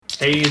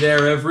Hey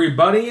there,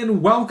 everybody,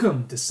 and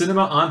welcome to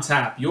Cinema on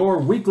Tap, your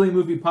weekly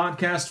movie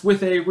podcast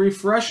with a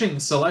refreshing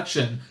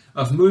selection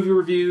of movie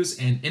reviews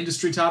and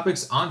industry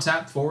topics on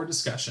tap for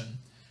discussion.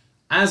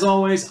 As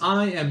always,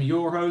 I am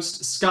your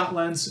host, Scott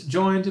Lentz,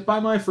 joined by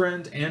my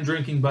friend and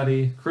drinking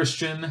buddy,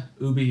 Christian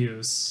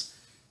Ubius.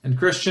 And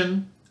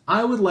Christian,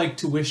 I would like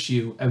to wish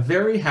you a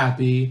very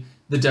happy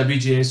The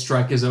WGA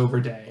Strike is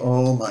Over day.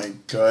 Oh my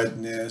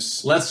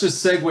goodness. Let's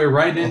just segue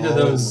right into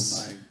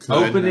those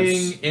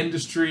opening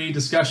industry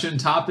discussion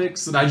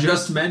topics that I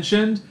just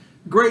mentioned.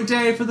 Great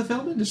day for the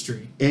film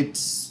industry.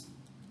 It's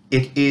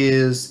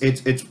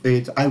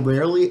I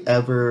rarely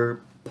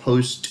ever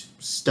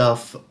post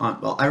stuff on,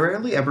 well, I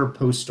rarely ever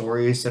post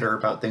stories that are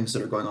about things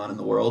that are going on in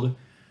the world.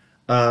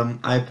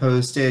 I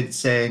posted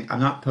saying, I'm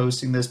not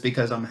posting this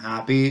because I'm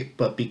happy,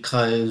 but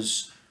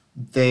because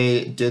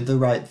they did the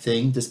right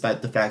thing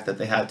despite the fact that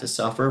they had to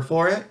suffer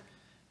for it.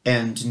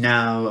 And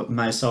now,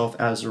 myself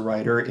as a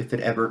writer, if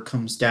it ever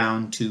comes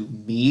down to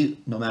me,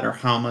 no matter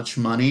how much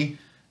money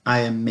I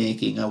am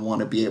making, I want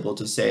to be able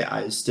to say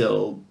I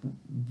still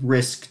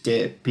risked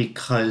it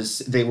because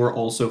they were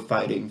also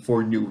fighting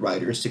for new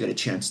writers to get a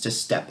chance to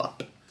step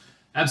up.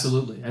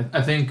 Absolutely.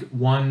 I think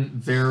one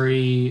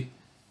very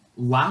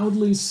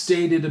loudly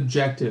stated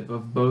objective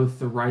of both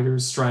the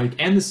writers' strike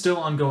and the still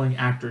ongoing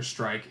actors'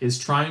 strike is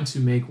trying to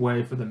make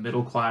way for the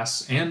middle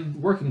class and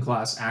working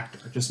class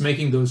actor, just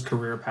making those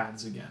career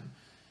paths again.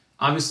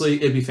 Obviously,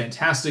 it'd be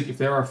fantastic if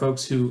there are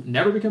folks who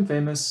never become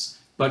famous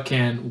but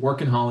can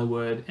work in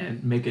Hollywood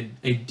and make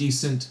a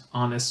decent,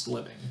 honest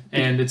living.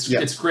 And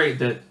it's great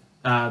that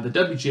the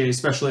WGA,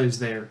 especially as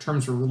their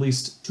terms were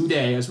released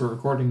today as we're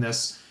recording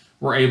this,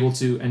 were able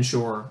to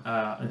ensure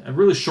and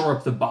really shore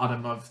up the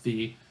bottom of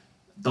the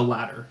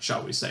ladder,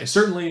 shall we say.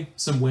 Certainly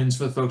some wins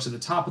for the folks at the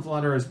top of the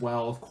ladder as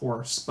well, of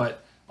course,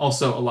 but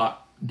also a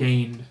lot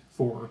gained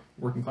for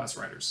working class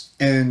writers.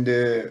 And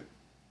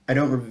I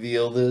don't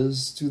reveal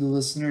this to the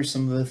listener,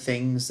 some of the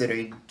things that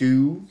I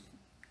do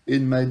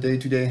in my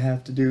day-to-day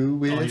have to do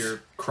with... All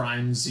your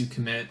crimes you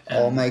commit.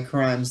 All my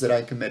crimes that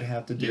I commit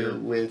have to do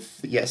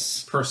with,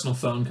 yes. Personal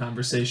phone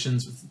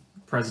conversations with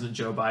President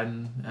Joe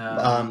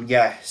Biden.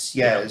 Yes.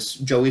 Yeah.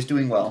 Joey's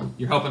doing well.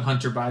 You're helping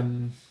Hunter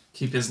Biden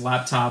keep his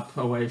laptop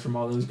away from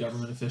all those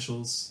government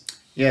officials.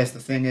 Yes, the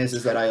thing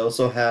is that I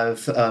also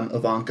have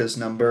Ivanka's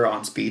number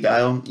on speed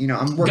dial. You know,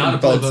 I'm working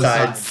both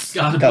sides.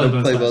 Gotta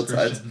play both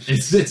sides.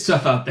 It's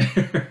tough out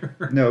there.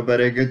 No, but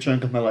a good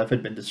chunk of my life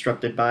had been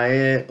disrupted by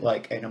it.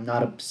 And I'm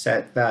not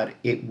upset that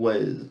it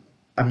was...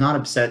 I'm not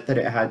upset that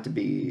it had to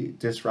be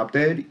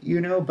disrupted,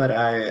 but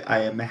I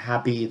am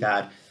happy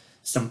that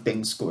some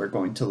things are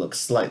going to look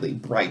slightly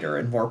brighter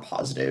and more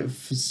positive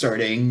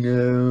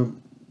starting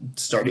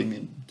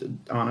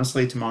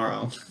honestly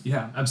tomorrow.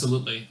 Yeah,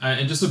 absolutely.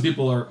 And just so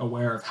people are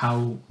aware of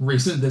how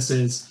recent this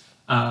is,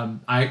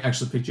 I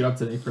actually picked you up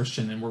today,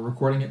 Christian, and we're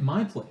recording at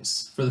my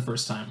place for the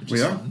first time, which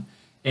is fun.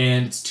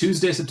 And it's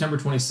Tuesday, September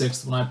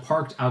 26th. When I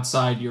parked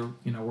outside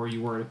where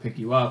you were to pick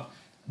you up,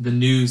 the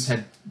news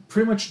had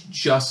pretty much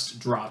just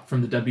dropped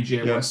from the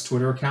WGA West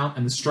Twitter account,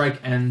 and the strike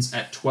ends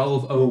at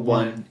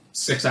 12:01,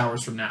 6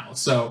 hours from now.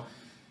 So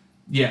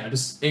yeah,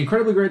 just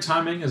incredibly great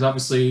timing, as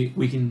obviously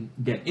we can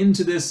get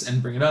into this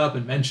and bring it up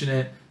and mention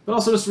it, but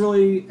also just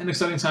really an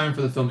exciting time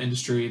for the film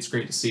industry. It's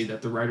great to see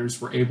that the writers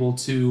were able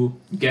to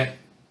get,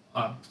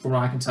 from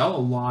what I can tell, a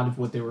lot of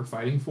what they were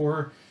fighting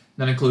for.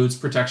 That includes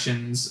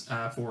protections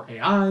for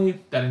AI,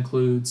 that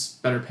includes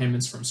better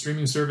payments from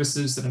streaming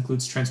services, that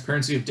includes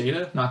transparency of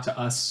data, not to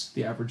us,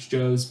 the average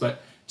Joes,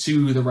 but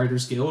to the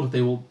Writers Guild.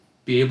 They will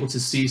be able to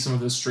see some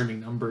of those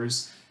streaming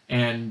numbers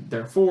and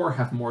therefore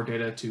have more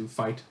data to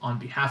fight on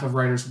behalf of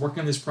writers working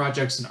on these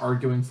projects and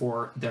arguing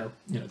for their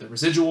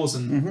residuals.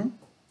 And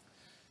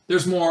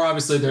there's more,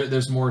 obviously,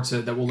 there's more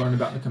that we'll learn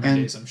about in the coming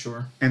days, I'm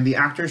sure. And the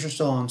actors are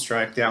still on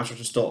strike. The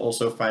actors are still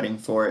also fighting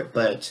for it,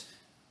 but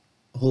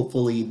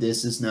hopefully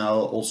this is now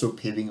also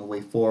paving a way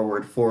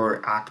forward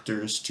for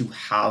actors to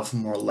have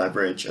more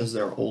leverage as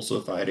they're also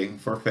fighting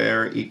for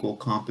fair, equal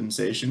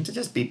compensation, to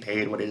just be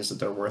paid what it is that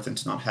they're worth and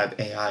to not have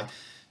AI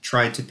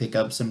try to pick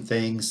up some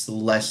things,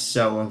 less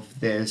so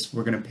of this,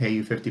 we're going to pay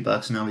you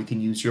 $50 and now we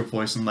can use your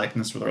voice and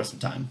likeness for the rest of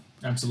the time.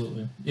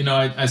 Absolutely.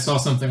 I saw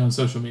something on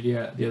social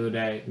media the other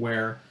day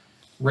where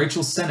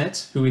Rachel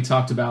Sennett, who we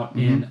talked about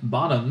in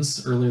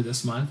Bottoms earlier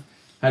this month,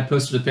 had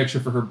posted a picture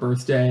for her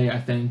birthday,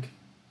 I think,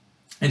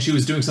 and she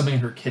was doing something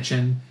in her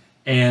kitchen,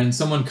 and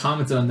someone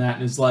commented on that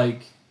and is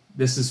like,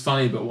 this is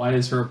funny, but why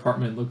does her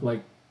apartment look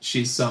like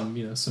she's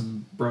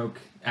some broke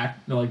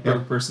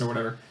person or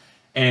whatever?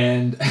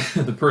 And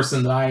the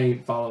person that I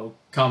follow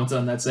commented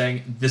on that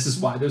saying, this is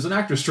why there's an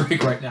actor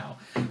strike right now,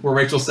 where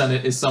Rachel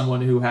Sennett is someone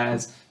who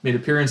has made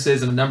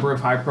appearances in a number of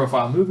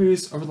high-profile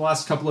movies over the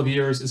last couple of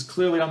years, is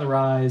clearly on the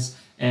rise,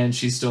 and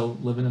she's still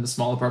living in a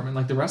small apartment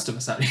like the rest of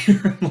us out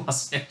here in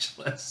Los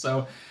Angeles.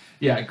 So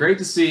yeah, great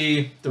to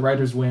see the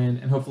writers win,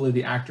 and hopefully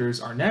the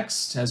actors are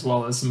next, as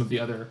well as some of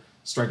the other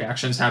strike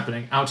actions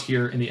happening out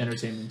here in the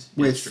entertainment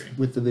industry.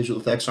 With the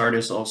visual effects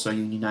artists also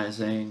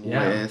unionizing,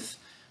 with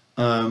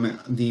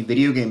the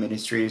video game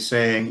industry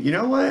saying, you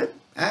know what,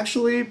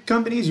 actually,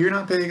 companies, you're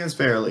not paying us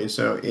fairly.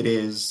 So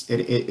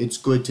it's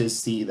good to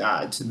see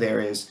that there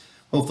is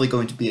hopefully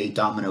going to be a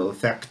domino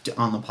effect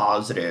on the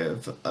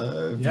positive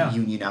of Yeah.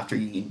 union after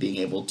union being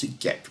able to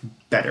get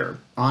better,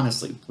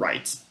 honestly,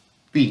 rights,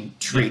 being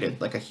treated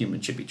like a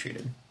human should be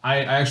treated. I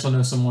actually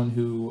know someone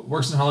who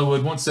works in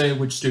Hollywood, won't say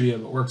which studio,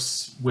 but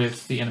works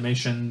with the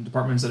animation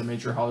departments at a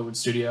major Hollywood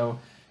studio.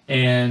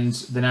 And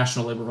the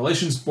National Labor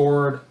Relations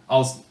Board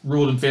also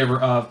ruled in favor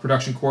of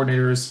production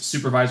coordinators,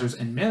 supervisors,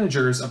 and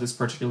managers of this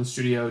particular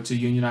studio to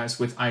unionize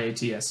with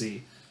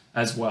IATSE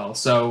as well.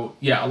 So,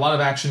 yeah, a lot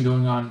of action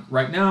going on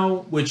right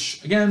now,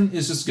 which, again,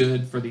 is just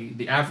good for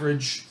the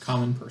average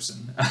common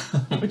person,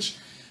 which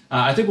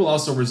I think will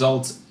also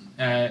result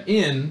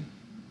in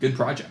good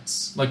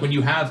projects. Like when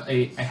you have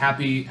a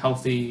happy,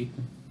 healthy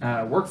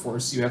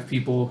workforce, you have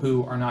people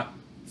who are not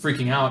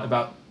freaking out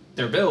about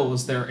their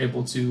bills. They're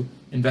able to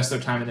invest their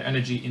time and their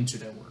energy into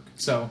their work.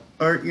 So,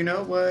 or you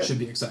know what? Should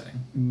be exciting.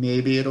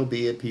 Maybe it'll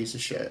be a piece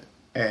of shit.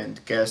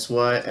 And guess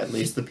what? At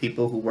least the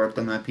people who worked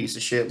on that piece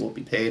of shit will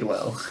be paid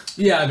well.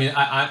 Yeah, I mean,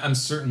 I'm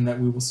certain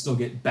that we will still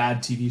get bad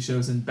TV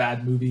shows and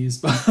bad movies,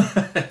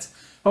 but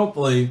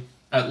hopefully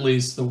at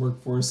least the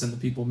workforce and the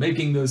people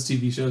making those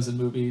TV shows and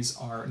movies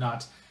are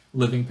not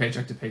living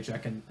paycheck to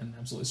paycheck and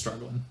absolutely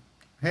struggling.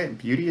 Hey,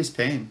 beauty is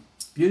pain.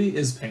 Beauty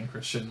is pain,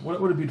 Christian.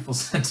 What a beautiful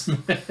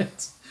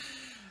sentiment.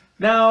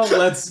 Now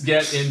let's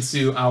get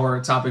into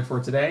our topic for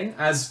today.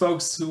 As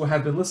folks who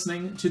have been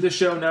listening to the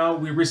show know,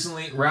 we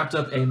recently wrapped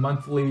up a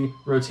monthly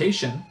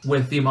rotation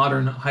with the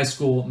modern high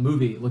school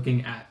movie,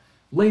 looking at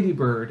Lady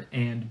Bird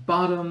and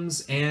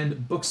Bottoms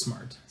and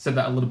Booksmart. Said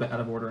that a little bit out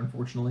of order,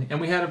 unfortunately.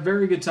 And we had a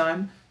very good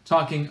time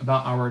talking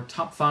about our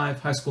top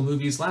 5 high school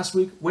movies last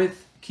week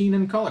with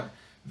Keenan Culler.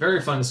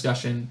 Very fun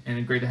discussion,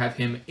 and great to have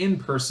him in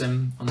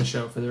person on the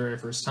show for the very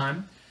first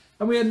time.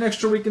 And we had an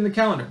extra week in the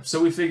calendar,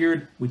 so we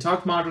figured we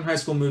talked modern high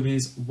school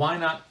movies, why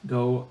not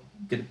go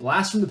get a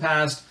blast from the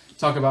past,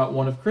 talk about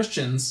one of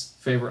Christian's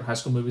favorite high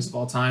school movies of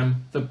all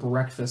time, The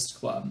Breakfast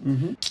Club,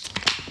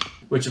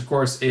 which of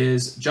course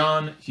is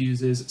John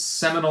Hughes'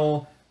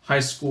 seminal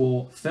high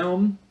school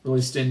film,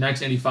 released in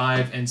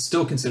 1985 and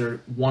still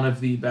considered one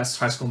of the best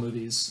high school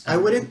movies ever.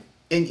 I wouldn't,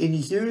 and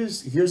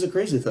here's a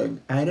crazy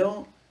thing. I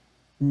don't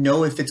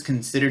know if it's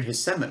considered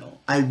his seminal.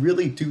 I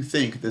really do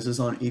think this is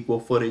on equal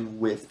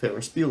footing with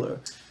Ferris Bueller.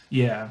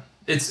 Yeah,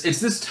 it's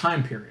this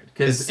time period,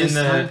 because in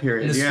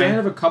the span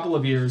of a couple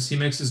of years, he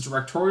makes his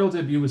directorial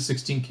debut with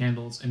 16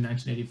 Candles in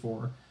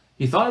 1984.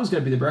 He thought it was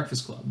going to be The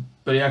Breakfast Club,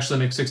 but he actually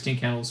makes 16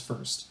 Candles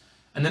first,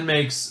 and then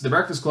makes The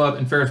Breakfast Club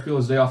and Ferris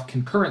Bueller's Day Off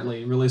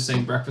concurrently,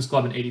 releasing Breakfast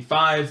Club in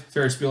 85,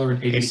 Ferris Bueller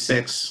in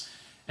 86.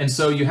 And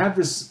so you have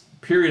this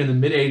period in the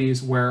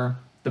mid-80s where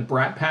the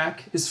Brat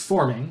Pack is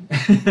forming,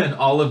 and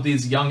all of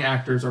these young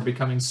actors are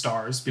becoming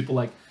stars. People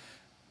like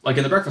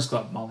in The Breakfast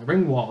Club, Molly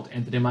Ringwald,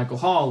 Anthony Michael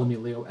Hall,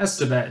 Emilio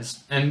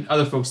Estevez, and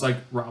other folks like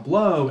Rob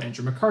Lowe,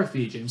 Andrew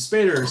McCarthy, James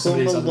Spader.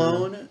 Home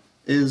Alone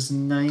is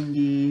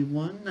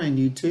 91,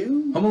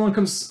 92? Home Alone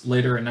comes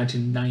later in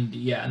 1990,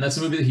 yeah, and that's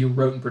a movie that he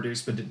wrote and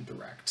produced but didn't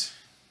direct.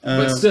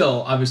 But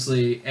still,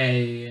 obviously,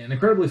 an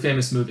incredibly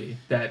famous movie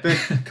that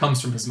comes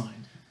from his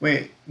mind.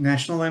 Wait,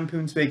 National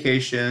Lampoon's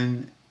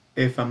Vacation,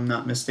 if I'm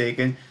not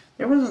mistaken.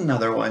 There was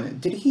another one.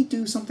 Did he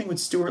do something with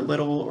Stuart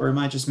Little, or am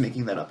I just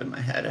making that up in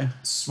my head?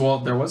 Well,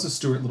 there was a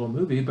Stuart Little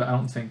movie, but I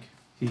don't think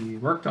he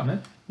worked on it.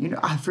 You know,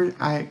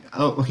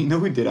 you know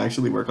who did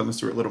actually work on the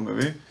Stuart Little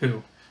movie?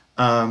 Who?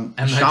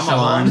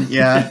 Shyamalan.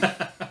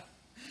 Yeah.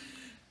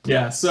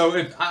 Yeah,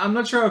 so I'm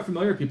not sure how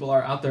familiar people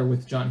are out there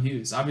with John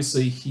Hughes.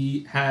 Obviously,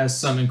 he has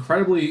some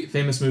incredibly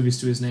famous movies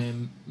to his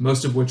name,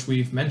 most of which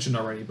we've mentioned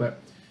already, but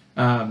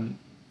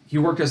he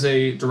worked as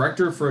a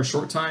director for a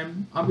short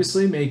time,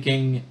 obviously,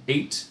 making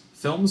 8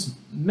 films,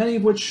 many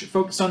of which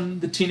focused on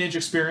the teenage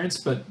experience,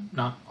 but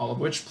not all of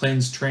which.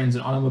 Planes, Trains,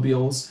 and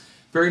Automobiles.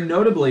 Very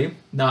notably,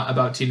 not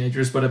about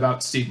teenagers, but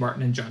about Steve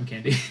Martin and John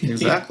Candy.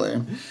 Exactly.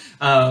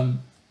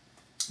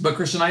 But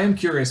Christian, I am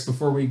curious,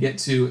 before we get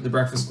to The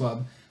Breakfast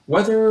Club,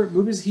 whether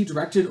movies he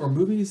directed or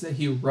movies that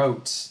he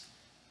wrote,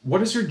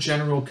 what is your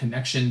general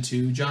connection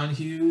to John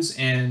Hughes?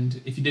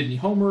 And if you did any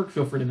homework,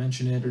 feel free to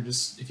mention it, or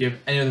just if you have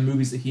any other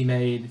movies that he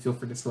made, feel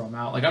free to throw them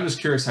out. Like, I'm just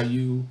curious how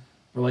you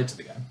relate to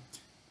the guy.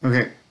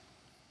 Okay.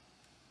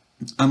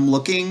 I'm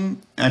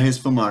looking at his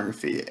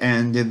filmography,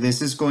 and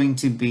this is going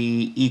to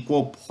be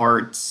equal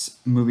parts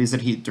movies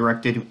that he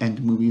directed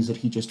and movies that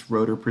he just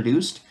wrote or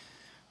produced.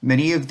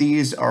 Many of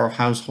these are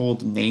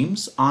household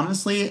names,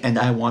 honestly, and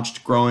I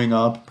watched growing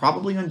up,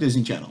 probably on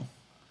Disney Channel.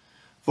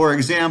 For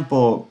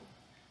example,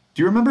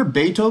 do you remember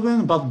Beethoven,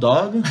 about the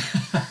dog?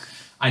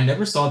 I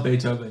never saw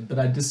Beethoven, but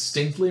I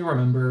distinctly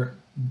remember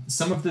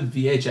some of the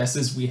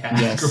VHSs we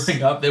had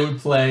growing up. They would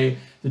play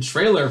the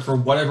trailer for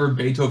whatever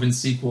Beethoven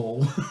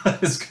sequel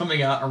is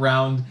coming out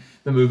around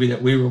the movie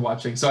that we were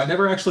watching. So I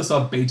never actually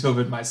saw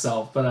Beethoven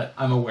myself, but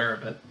I'm aware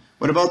of it.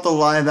 What about the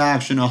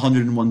live-action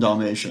 101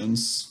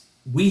 Dalmatians?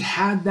 We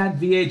had that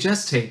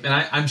VHS tape, and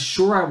I'm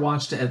sure I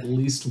watched it at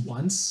least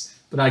once,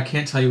 but I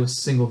can't tell you a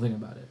single thing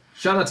about it.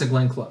 Shout out to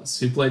Glenn Close,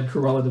 who played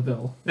Cruella de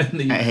Vil in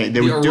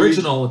the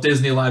original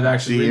Disney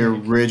live-action remake.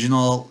 The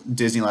original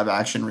Disney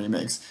live-action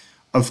remakes.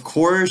 Of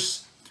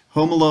course,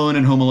 Home Alone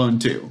and Home Alone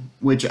 2,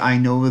 which I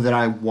know that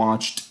I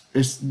watched,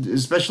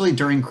 especially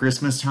during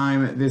Christmas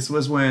time. This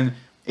was when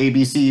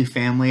ABC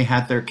Family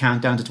had their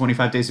countdown to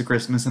 25 Days of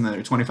Christmas and then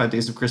their 25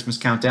 Days of Christmas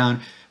countdown.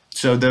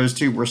 So those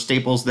two were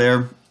staples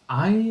there.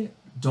 I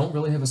don't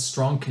really have a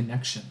strong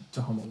connection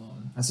to Home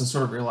Alone, as I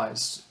sort of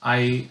realized.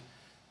 I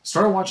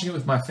started watching it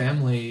with my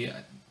family.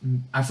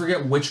 I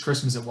forget which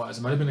Christmas it was.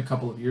 It might have been a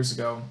couple of years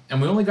ago.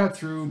 And we only got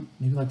through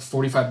maybe like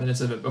 45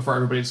 minutes of it before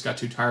everybody just got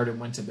too tired and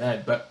went to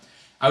bed. But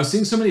I was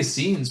seeing so many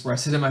scenes where I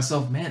said to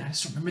myself, man, I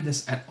just don't remember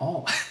this at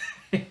all.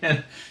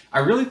 And I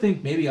really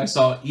think maybe I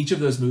saw each of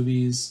those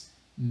movies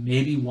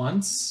maybe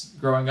once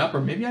growing up,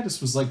 or maybe I just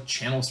was like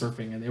channel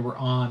surfing and they were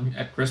on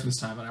at Christmas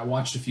time and I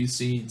watched a few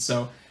scenes.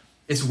 So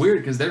it's weird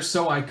because they're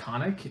so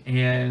iconic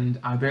and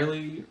I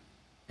barely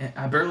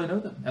know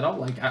them at all.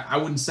 Like I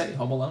wouldn't say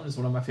Home Alone is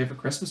one of my favorite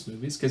Christmas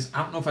movies because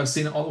I don't know if I've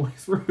seen it all the way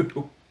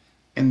through.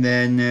 And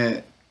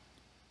then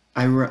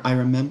I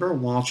remember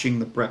watching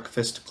The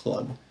Breakfast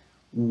Club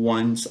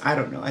once. I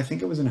don't know. I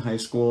think it was in high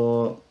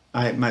school.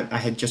 I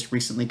had just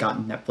recently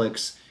gotten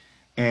Netflix,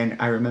 and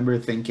I remember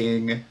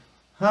thinking,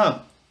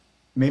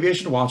 maybe I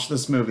should watch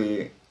this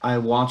movie. I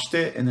watched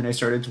it, and then I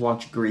started to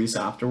watch Grease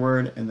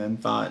afterward, and then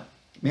thought,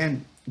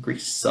 man,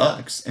 Grease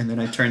sucks. And then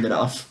I turned it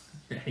off.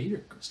 You're a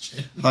hater,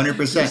 Christian. 100%.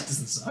 Grease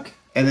doesn't suck.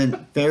 And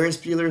then Ferris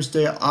Bueller's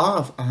Day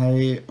Off.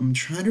 I'm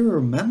trying to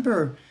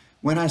remember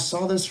when I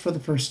saw this for the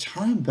first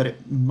time, but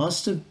it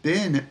must have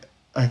been,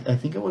 I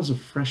think it was a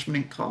freshman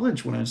in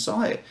college when I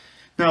saw it.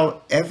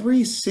 Now,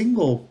 every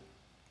single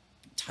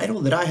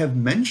title that I have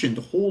mentioned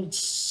holds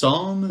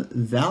some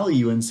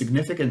value and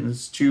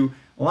significance to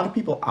a lot of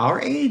people our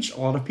age, a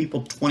lot of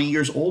people 20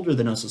 years older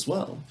than us as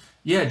well.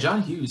 Yeah,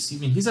 John Hughes,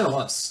 he's had a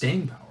lot of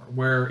staying power,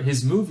 where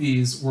his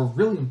movies were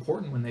really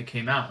important when they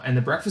came out. And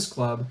The Breakfast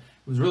Club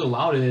was really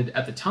lauded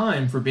at the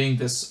time for being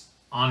this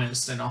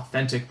honest and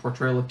authentic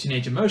portrayal of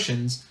teenage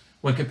emotions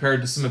when compared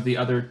to some of the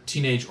other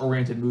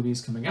teenage-oriented movies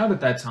coming out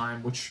at that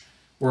time, which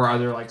were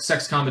either like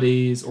sex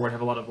comedies or would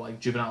have a lot of like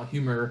juvenile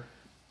humor,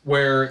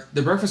 where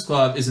The Breakfast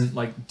Club isn't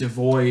like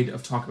devoid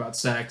of talk about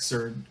sex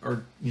or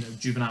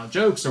juvenile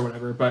jokes or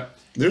whatever, but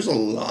there's a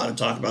lot of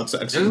talk about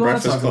sex in The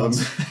Breakfast Club.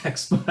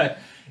 Sex, but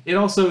it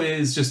also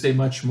is just a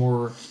much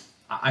more,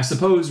 I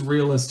suppose,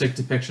 realistic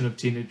depiction of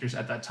teenagers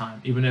at that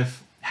time, even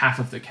if half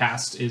of the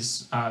cast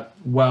is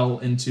well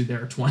into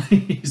their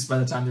 20s by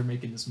the time they're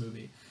making this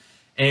movie.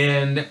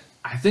 And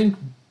I think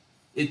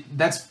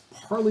that's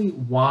partly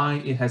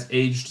why it has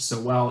aged so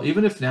well,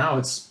 even if now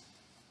it's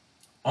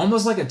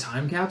almost like a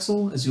time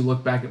capsule as you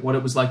look back at what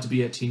it was like to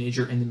be a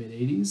teenager in the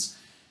mid-'80s.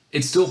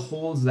 It still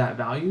holds that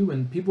value,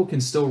 and people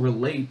can still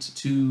relate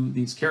to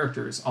these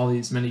characters all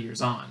these many years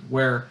on,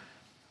 where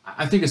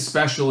I think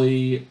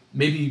especially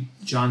maybe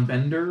John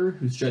Bender,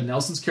 who's Judd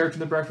Nelson's character in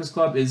The Breakfast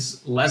Club,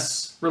 is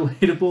less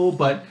relatable,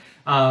 but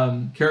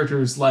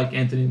characters like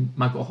Anthony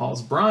Michael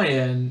Hall's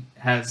Brian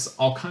has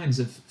all kinds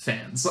of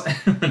fans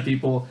when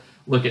people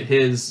look at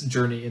his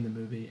journey in the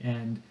movie,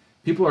 and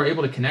people are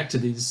able to connect to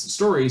these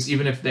stories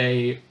even if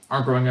they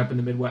aren't growing up in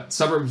the Midwest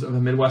suburbs of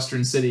a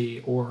Midwestern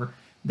city, or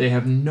they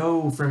have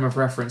no frame of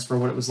reference for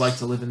what it was like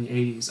to live in the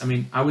 80s. I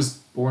mean, I was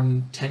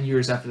born 10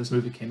 years after this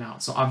movie came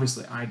out, so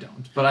obviously I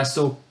don't, but I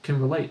still can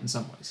relate in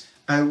some ways.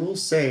 I will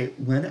say,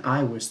 when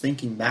I was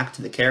thinking back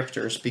to the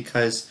characters,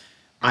 because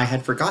I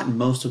had forgotten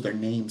most of their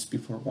names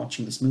before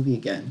watching this movie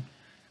again,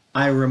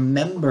 I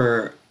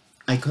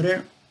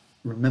couldn't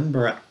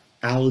remember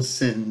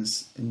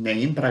Allison's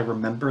name, but I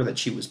remember that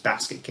she was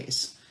Basket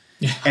Case.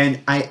 Yeah. And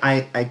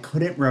I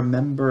couldn't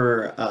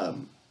remember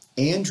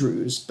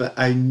Andrews, but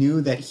I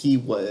knew that he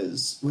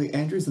was... Wait,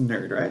 Andrew's the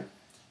nerd, right?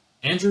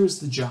 Andrew is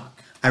the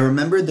jock. I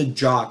remember the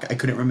jock. I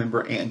couldn't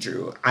remember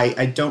Andrew.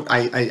 I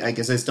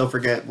guess I still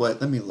forget what...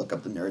 Let me look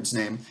up the nerd's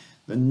name.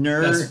 The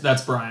nerd...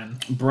 That's Brian.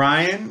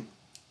 Brian,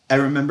 I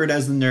remembered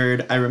as the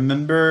nerd. I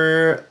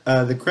remember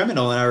the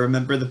criminal, and I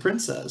remember the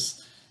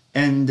princess.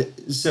 And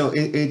so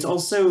it's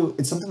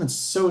something that's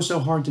so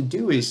hard to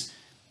do, is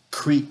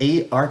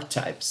create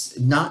archetypes.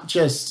 Not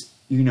just,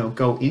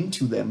 go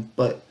into them,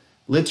 but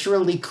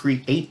literally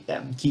create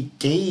them. He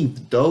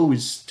gave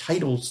those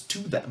titles to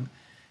them.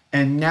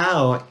 And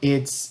now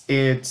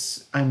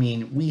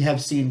we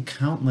have seen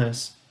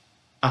countless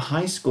a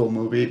high school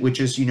movie, which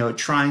is,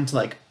 trying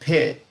to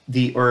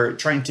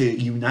trying to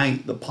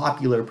unite the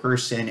popular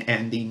person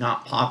and the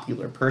not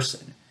popular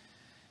person,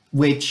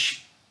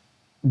 which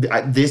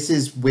this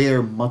is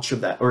where much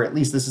of that, or at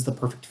least this is the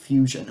perfect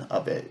fusion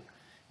of it,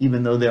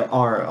 even though there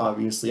are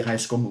obviously high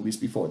school movies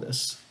before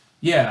this.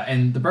 Yeah,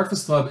 and The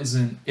Breakfast Club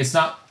it's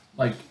not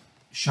like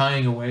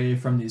shying away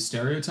from these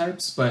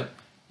stereotypes, but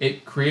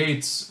it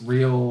creates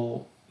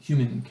real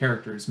human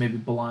characters, maybe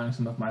belying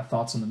some of my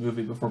thoughts on the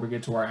movie before we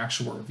get to our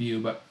actual review,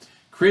 but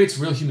creates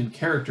real human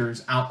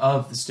characters out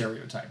of the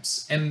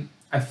stereotypes. And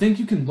I think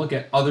you can look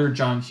at other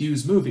John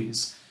Hughes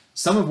movies,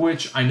 some of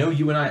which I know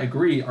you and I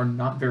agree are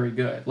not very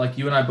good. Like,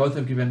 you and I both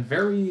have given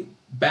very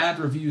bad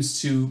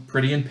reviews to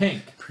Pretty in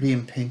Pink. Pretty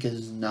in Pink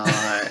is not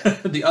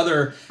the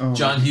other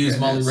John Hughes, goodness.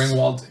 Molly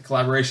Ringwald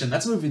collaboration.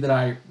 That's a movie that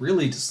I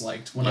really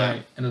disliked when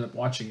I ended up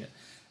watching it.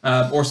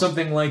 Or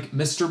something like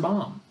Mr.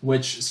 Mom,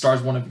 which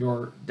stars one of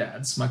your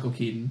dads, Michael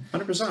Keaton.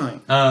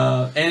 100%.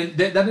 And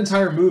that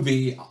entire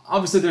movie,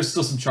 obviously there's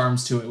still some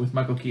charms to it with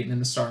Michael Keaton in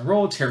the starring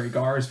role. Terry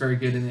Garr is very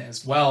good in it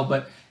as well.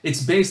 But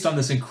it's based on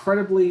this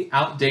incredibly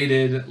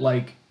outdated,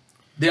 like...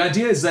 The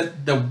idea is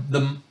that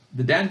the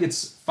dad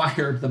gets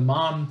fired, the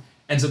mom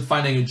ends up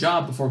finding a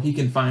job before he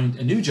can find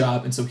a new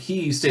job, and so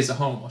he stays at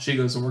home while she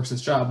goes and works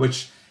his job,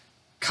 which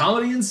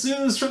comedy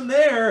ensues from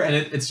there. And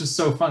it's just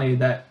so funny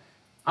that...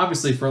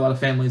 Obviously, for a lot of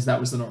families, that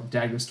was the norm.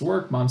 Dad goes to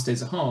work, mom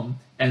stays at home.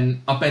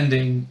 And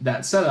upending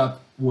that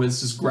setup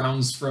was just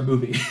grounds for a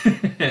movie.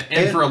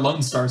 and for a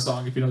Lone Star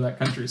song, if you know that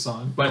country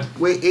song. But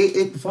wait,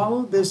 it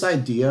followed this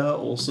idea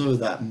also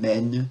that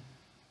men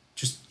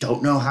just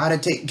don't know how to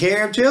take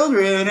care of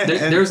children.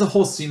 There's a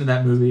whole scene in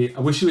that movie.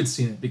 I wish you had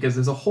seen it, because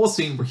there's a whole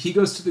scene where he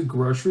goes to the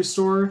grocery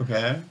store.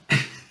 Okay.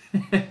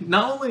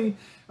 Not only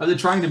are they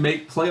trying to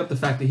play up the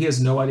fact that he has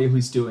no idea who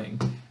he's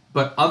doing,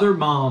 but other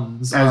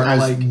moms are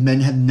like... Men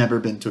have never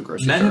been to a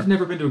grocery store. Men have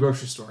never been to a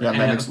grocery store. Yeah,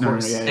 and of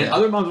course. And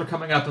other moms are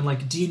coming up and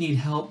like, do you need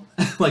help?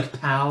 Like,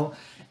 pal.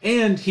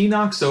 And he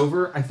knocks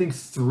over, I think,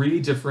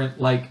 3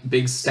 different, like,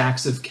 big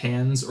stacks of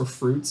cans or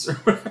fruits or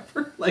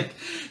whatever. Like,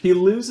 he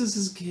loses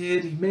his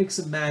kid. He makes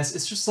a mess.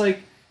 It's just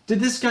like, did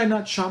this guy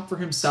not shop for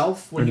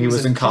himself when he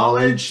was in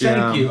college?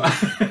 Thank you.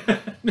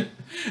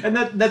 And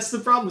that's the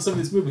problem with some of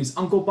these movies.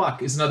 Uncle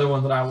Buck is another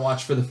one that I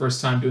watched for the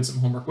first time doing some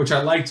homework, which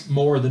I liked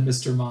more than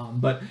Mr. Mom.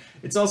 But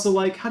it's also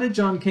like, how did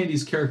John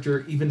Candy's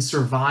character even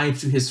survive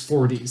to his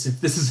 40s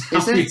if this is how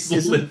he's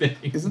living?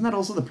 Isn't that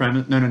also the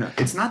premise? No.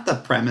 It's not the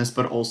premise,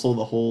 but also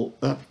the whole...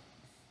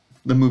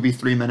 the movie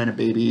 3 Men and a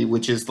Baby,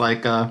 which is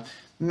like,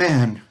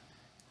 man,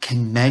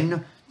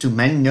 do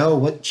men know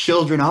what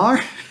children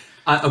are?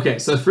 Okay,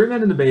 so 3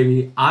 Men and a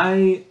Baby,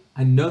 I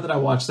know that I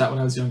watched that when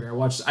I was younger.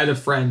 I had a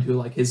friend who,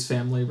 like, his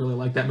family really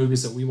liked that movie,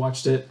 so we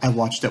watched it. I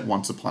watched it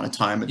once upon a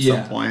time at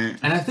some point.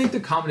 And I think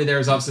the comedy there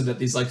is obviously that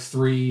these, like,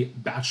 3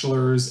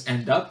 bachelors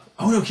end up...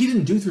 Oh, no, he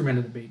didn't do 3 Men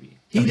and a Baby.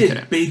 He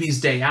did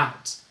Baby's Day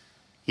Out.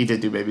 He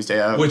did do Baby's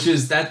Day Out. Which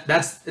is...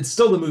 It's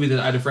still the movie that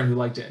I had a friend who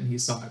liked it, and he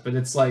saw it. But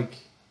it's like...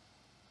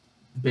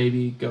 The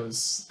baby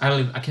goes... I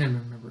can't even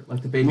remember.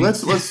 Like, the baby...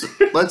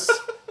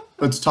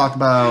 Let's talk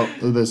about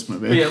this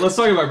movie. But yeah, let's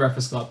talk about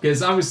Breakfast Club,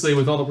 because obviously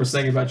with all that we're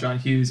saying about John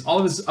Hughes, all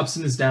of his ups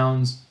and his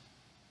downs,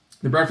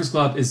 The Breakfast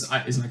Club is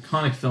an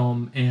iconic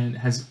film and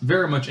has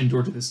very much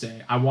endured to this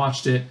day. I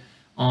watched it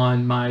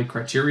on my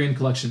Criterion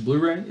Collection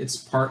Blu-ray. It's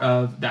part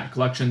of that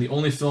collection, the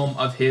only film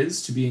of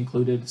his to be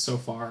included so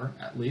far,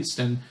 at least,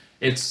 and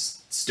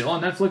it's still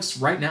on Netflix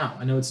right now.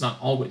 I know it's not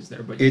always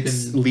there, but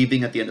it's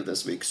leaving at the end of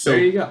this week. So there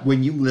you go.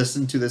 When you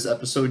listen to this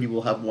episode, you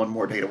will have one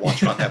more day to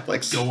watch it on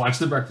Netflix. Go watch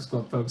The Breakfast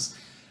Club, folks.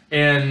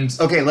 And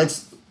okay,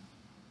 let's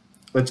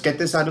get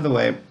this out of the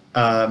way.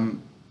 I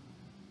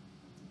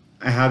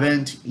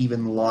haven't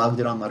even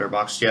logged it on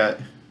Letterboxd yet.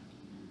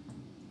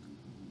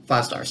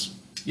 5 stars.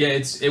 Yeah,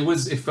 it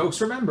was. If folks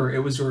remember,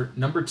 it was your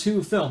number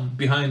 2 film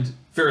behind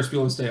Ferris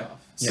Bueller's Day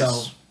Off.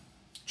 Yes. So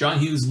John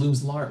Hughes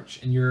looms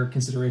large in your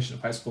consideration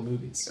of high school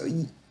movies.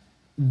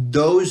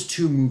 Those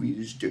 2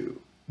 movies do.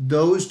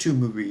 Those 2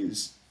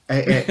 movies.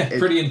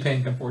 Pretty in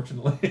Pink,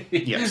 unfortunately.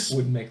 Yes,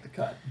 wouldn't make the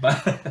cut.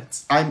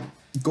 But I'm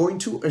going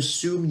to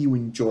assume you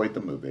enjoyed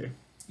the movie.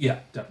 Yeah,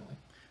 definitely.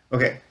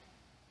 Okay,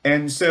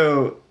 and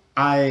so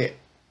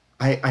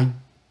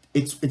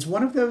it's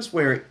one of those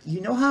where, you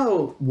know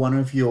how one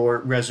of your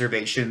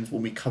reservations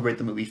when we covered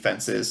the movie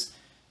Fences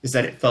is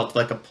that it felt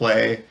like a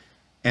play,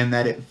 and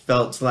that it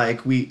felt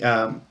like we,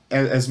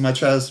 as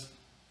much as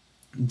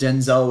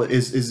Denzel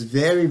is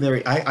very,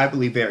 very, I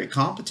believe, very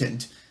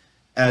competent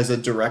as a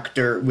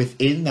director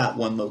within that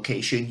one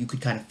location, you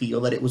could kind of feel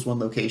that it was one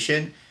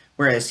location.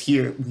 Whereas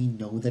here, we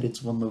know that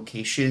it's one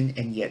location,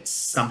 and yet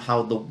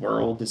somehow the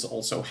world is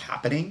also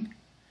happening.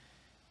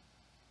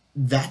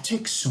 That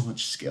takes so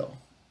much skill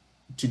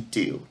to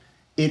do.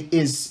 It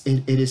is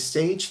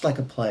staged like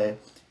a play.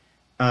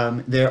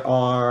 There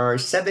are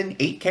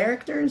 8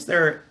 characters.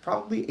 There are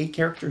probably 8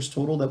 characters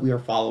total that we are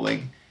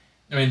following.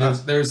 I mean,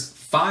 there's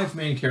 5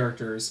 main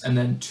characters, and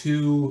then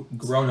 2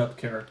 grown-up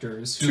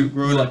characters who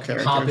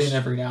pop in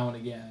every now and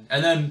again.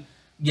 And then,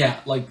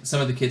 like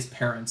some of the kids'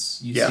 parents,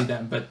 you see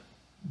them, but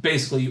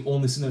basically you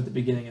only see them at the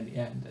beginning and the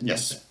end. And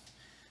yes.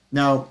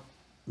 Now,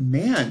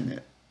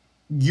 man,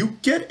 you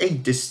get a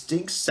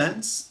distinct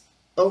sense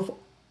of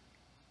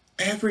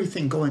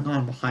everything going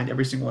on behind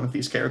every single one of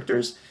these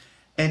characters,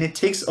 and it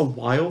takes a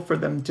while for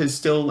them to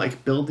still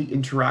like build the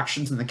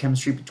interactions and the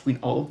chemistry between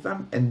all of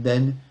them, and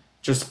then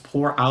just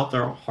pour out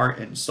their heart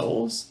and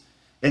souls.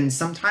 And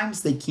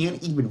sometimes they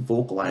can't even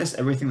vocalize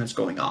everything that's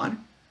going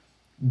on.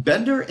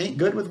 Bender ain't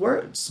good with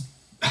words.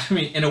 I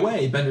mean, in a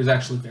way, Bender's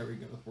actually very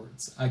good with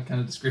words. I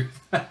kind of disagree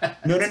with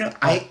that. No.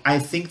 I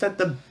think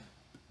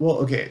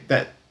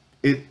that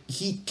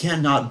he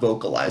cannot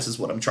vocalize is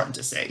what I'm trying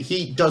to say.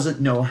 He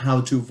doesn't know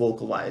how to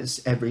vocalize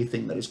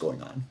everything that is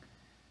going on.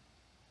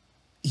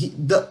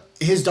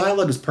 his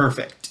dialogue is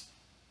perfect.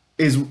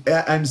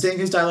 I'm saying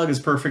his dialogue is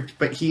perfect,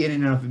 but he in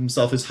and of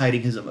himself is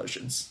hiding his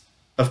emotions.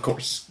 Of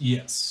course.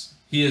 Yes.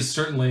 He is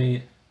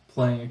certainly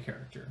playing a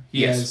character.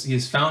 He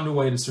has found a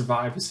way to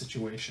survive his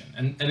situation.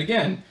 And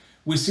again,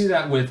 we see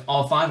that with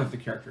all 5 of the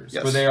characters,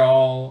 where they are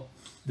all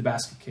the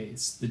basket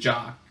case, the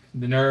jock,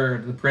 the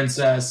nerd, the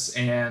princess,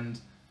 and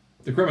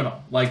the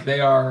criminal. Like, they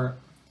are...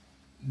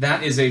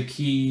 That is a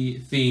key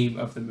theme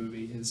of the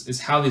movie,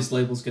 is how these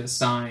labels get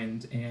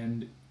assigned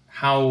and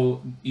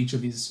how each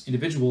of these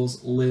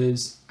individuals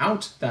lives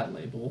out that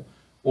label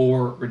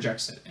or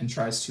rejects it and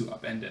tries to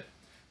upend it.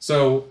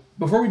 So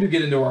before we do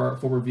get into our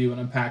full review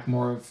and unpack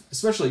more of,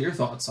 especially your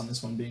thoughts on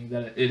this one, being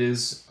that it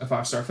is a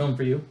 5-star film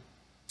for you,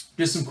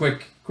 just some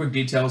quick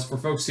details for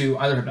folks who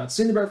either have not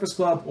seen The Breakfast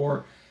Club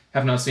or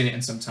have not seen it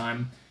in some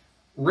time.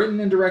 Written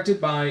and directed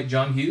by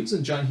John Hughes,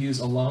 and John Hughes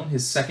alone,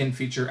 his second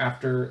feature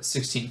after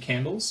 16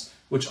 Candles,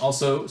 which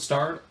also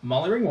starred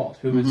Molly Ringwald,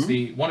 who is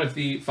one of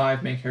the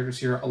 5 main characters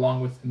here,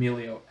 along with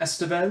Emilio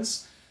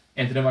Estevez,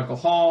 Anthony Michael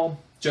Hall,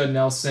 Judd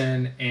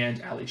Nelson,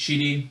 and Ali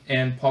Sheedy,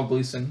 and Paul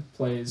Gleason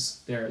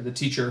plays the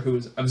teacher who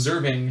is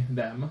observing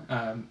them,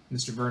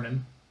 Mr.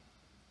 Vernon.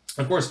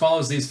 Of course,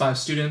 follows these 5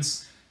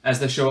 students as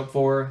they show up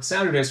for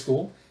Saturday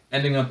school,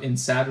 ending up in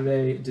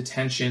Saturday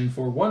detention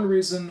for one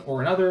reason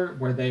or another,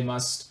 where they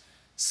must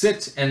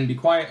sit and be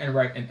quiet and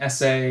write an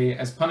essay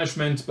as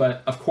punishment.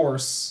 But of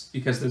course,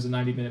 because there's a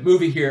 90-minute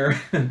movie here,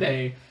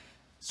 they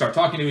start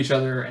talking to each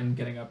other and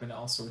getting up into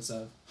all sorts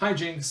of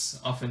hijinks,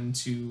 often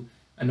to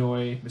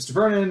annoy Mr.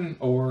 Vernon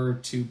or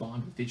to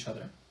bond with each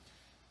other.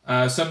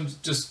 Some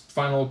just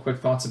final quick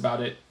thoughts about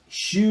it.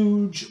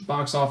 Huge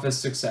box office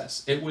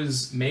success. It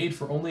was made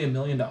for only $1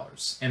 million,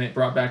 and it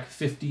brought back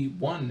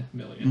 $51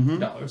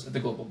 million at the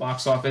global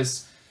box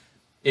office.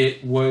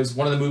 It was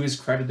one of the movies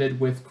credited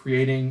with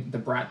creating the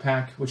Brat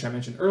Pack, which I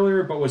mentioned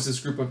earlier, but was this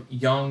group of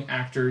young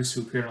actors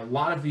who appeared in a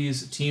lot of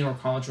these teen or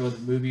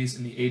college-related movies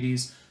in the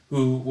 80s,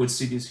 who would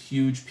see these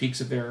huge peaks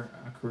of their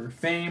career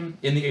fame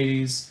in the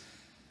 80s,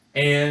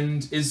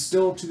 and is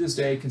still to this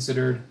day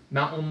considered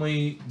not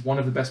only one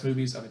of the best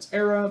movies of its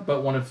era,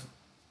 but one of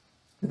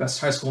the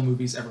best high school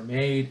movies ever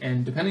made,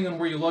 and depending on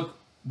where you look,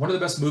 one of the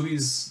best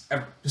movies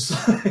ever.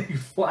 Just like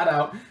flat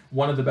out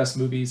one of the best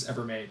movies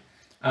ever made.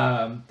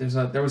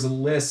 There was a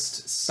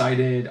list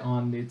cited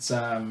on its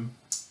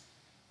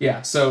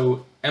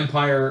so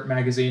Empire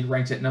magazine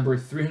ranked it number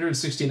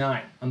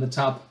 369 on the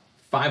top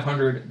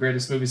 500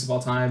 greatest movies of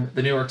all time.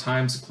 The New York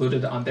Times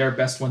included on their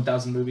best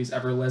 1,000 movies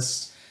ever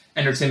list.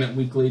 Entertainment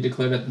Weekly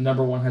declared it the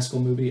number 1 high school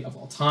movie of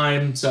all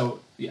time.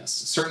 So yes,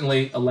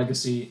 certainly a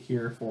legacy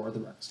here for The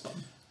Breakfast Club.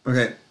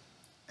 Okay,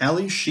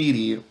 Ali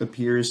Sheedy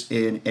appears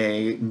in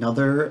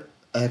another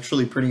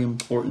actually pretty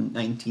important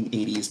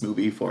 1980s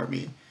movie for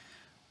me.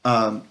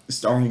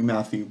 Starring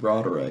Matthew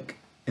Broderick,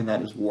 and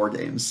that is War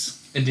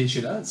Games. Indeed she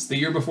does. The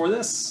year before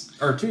this,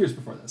 or 2 years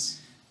before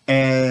this.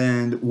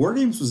 And War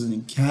Games was an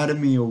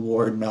Academy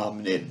Award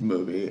nominated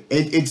movie.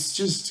 It's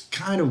just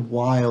kind of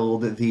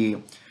wild.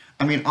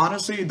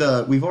 Honestly,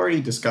 we've already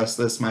discussed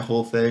this, my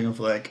whole thing of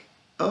like,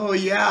 oh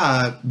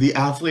yeah, the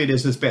athlete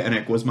is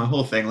Hispanic was my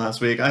whole thing last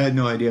week. I had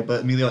no idea,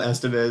 but Emilio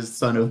Estevez,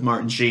 son of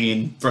Martin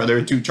Sheen,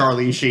 brother to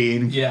Charlie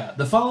Sheen. Yeah,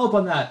 the follow-up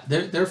on that,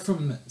 they're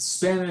from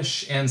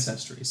Spanish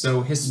ancestry.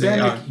 So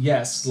Hispanic,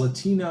 yes.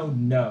 Latino,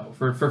 no.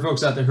 For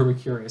folks out there who are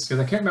curious, because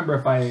I can't remember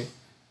if I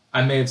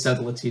may have said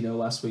Latino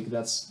last week.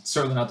 That's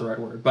certainly not the right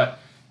word. But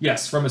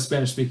yes, from a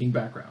Spanish-speaking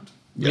background.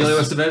 Yes.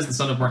 Emilio Estevez, the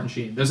son of Martin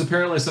Sheen. There's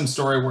apparently some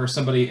story where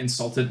somebody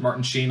insulted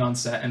Martin Sheen on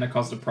set and it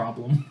caused a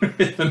problem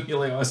with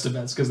Emilio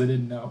Estevez because they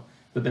didn't know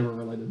that they were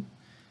related.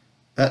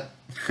 All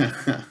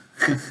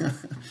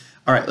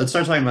right, let's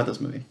start talking about this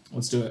movie.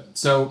 Let's do it.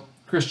 So,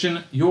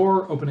 Christian,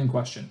 your opening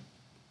question.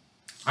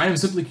 I am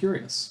simply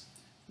curious.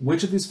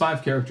 Which of these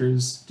 5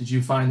 characters did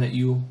you find that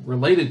you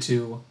related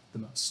to the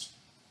most?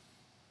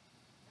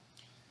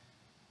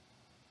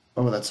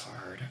 Oh, that's hard.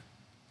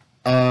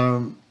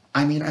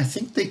 I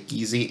think the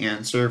easy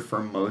answer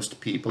for most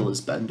people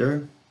is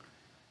Bender.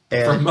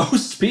 And for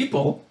most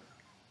people?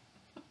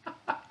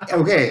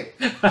 Okay.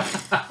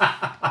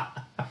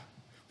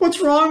 What's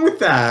wrong with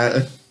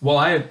that? Well,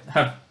 I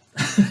have...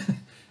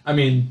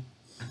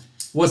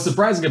 what's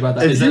surprising about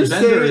that is that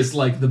Bender is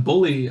like the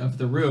bully of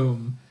the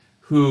room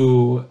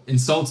who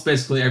insults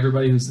basically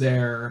everybody who's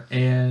there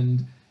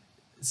and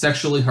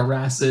sexually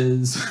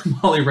harasses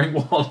Molly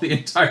Ringwald the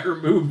entire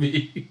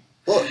movie.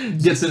 Well,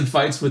 gets in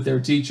fights with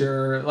their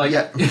teacher.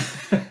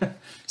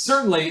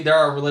 Certainly there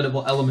are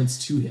relatable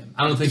elements to him.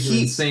 I don't think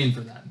you're insane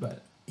for that,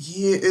 but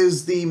he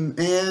is the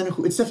man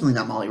who... It's definitely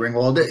not Molly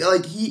Ringwald.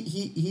 Like,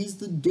 he's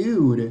the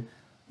dude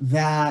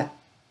that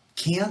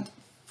can't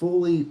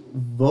fully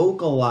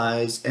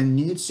vocalize and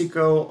needs to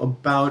go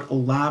about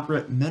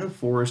elaborate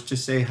metaphors to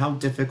say how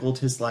difficult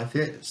his life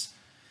is.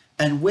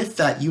 And with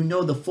that, you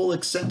know the full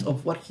extent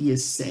of what he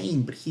is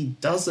saying, but he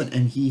doesn't,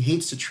 and he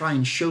hates to try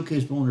and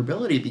showcase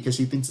vulnerability because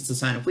he thinks it's a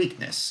sign of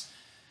weakness.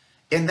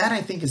 And that,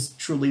 I think, is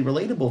truly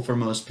relatable for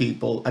most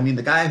people.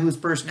 The guy whose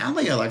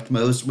personality I liked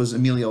most was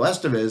Emilio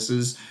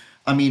Estevez.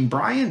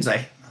 Brian's,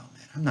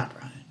 I'm not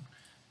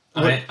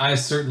Brian. I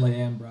certainly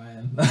am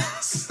Brian.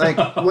 So, Like,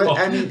 what,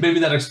 I mean, maybe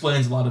that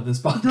explains a lot of this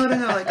podcast.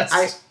 no, like,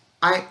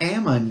 I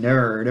am a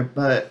nerd,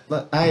 but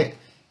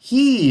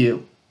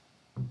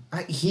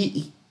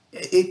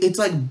it's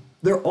like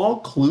they're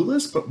all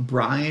clueless, but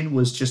Brian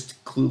was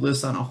just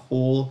clueless on a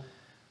whole,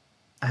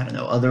 I don't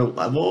know, other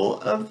level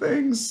of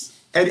things.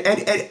 And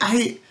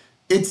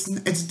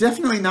it's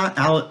definitely not,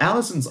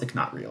 Allison's like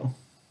not real.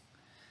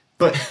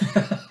 But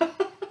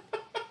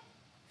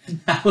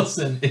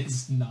Allison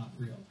is not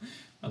real.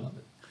 I love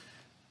it.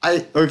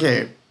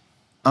 Okay,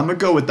 I'm gonna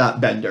go with that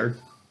Bender.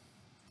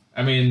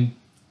 I mean,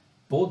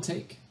 bold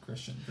take,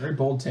 Christian. Very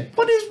bold take.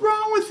 What is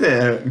wrong with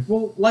it?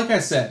 Well, like I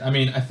said, I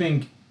mean, I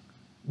think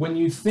when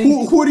you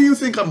think who do you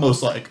think I'm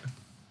most like?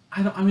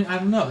 I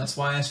don't know. That's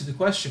why I asked you the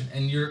question.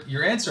 And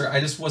your answer, I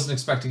just wasn't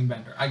expecting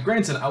Bender.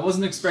 Granted, I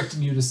wasn't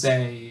expecting you to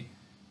say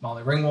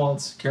Molly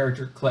Ringwald's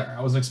character Claire.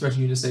 I wasn't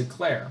expecting you to say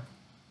Claire.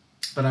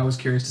 But I was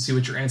curious to see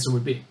what your answer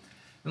would be.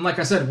 And like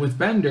I said, with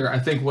Bender, I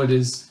think what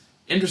is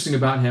interesting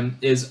about him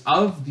is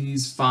of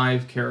these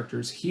 5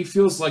 characters, he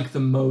feels like the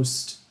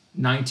most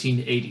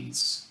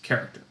 1980s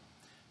character.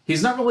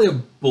 He's not really a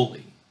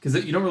bully,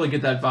 because you don't really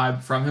get that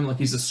vibe from him. Like,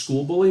 he's a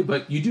school bully,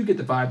 but you do get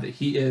the vibe that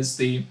he is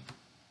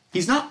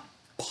He's not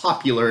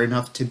popular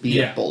enough to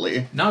be a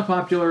bully. Not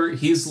popular.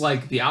 He's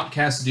like the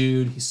outcast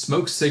dude. He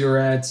smokes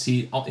cigarettes.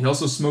 He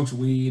also smokes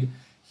weed.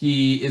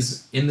 He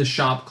is in the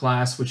shop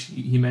class, which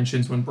he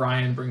mentions when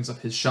Brian brings up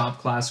his shop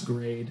class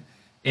grade.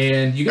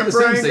 And you get the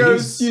sense that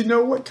he's... you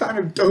know what kind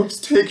of dopes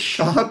take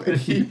shop? And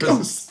he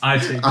goes, I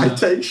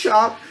take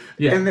shop.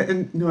 Yeah.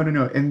 And no.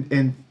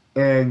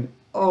 And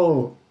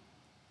oh,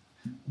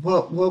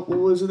 what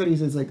was it that he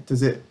says? Like,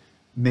 does it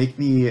make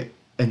me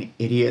an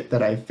idiot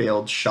that I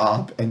failed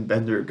shop? And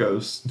Bender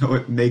goes, no,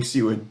 it makes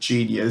you a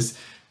genius.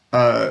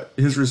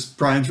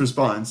 Brian's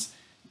response,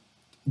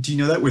 do you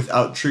know that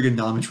without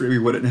trigonometry we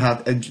wouldn't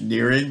have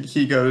engineering?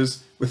 He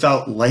goes,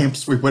 without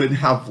lamps we wouldn't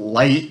have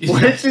light,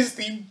 which is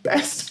the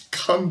best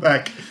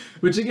comeback.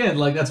 Which again,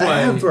 like, that's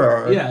why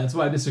that's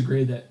why I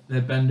disagree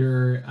that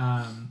Bender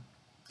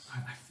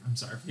I'm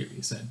sorry, I forget what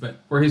you said, but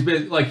where he's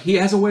been like, he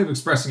has a way of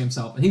expressing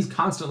himself, and he's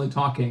constantly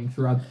talking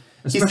throughout,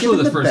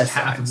 especially the first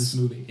half of this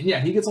movie. And yeah,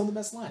 he gets all the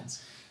best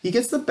lines. He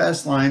gets the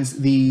best lines.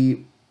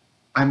 Who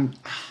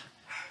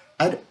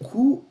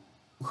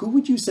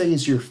would you say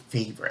is your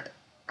favorite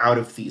out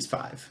of these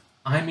 5?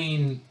 I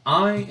mean,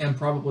 I am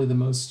probably the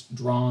most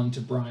drawn to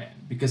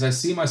Brian because I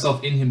see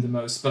myself in him the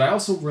most, but I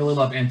also really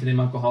love Anthony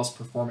Michael Hall's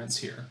performance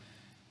here.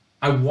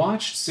 I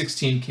watched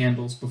 16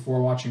 Candles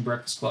before watching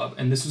Breakfast Club,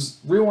 and this was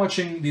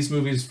rewatching these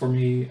movies for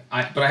me,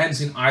 but I hadn't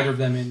seen either of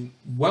them in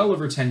well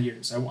over 10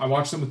 years. I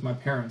watched them with my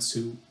parents,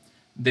 who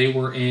they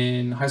were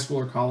in high school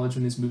or college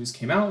when these movies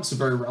came out, so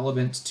very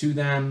relevant to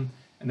them,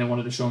 and they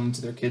wanted to show them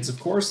to their kids, of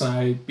course, and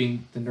I,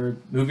 being the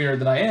movie nerd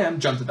that I am,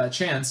 jumped at that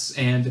chance,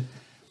 and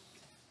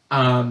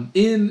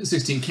in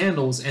 16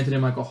 Candles, Anthony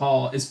Michael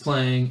Hall is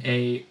playing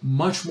a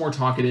much more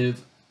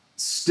talkative,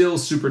 still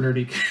super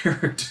nerdy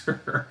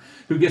character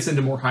who gets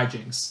into more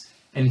hijinks.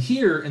 And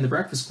here in The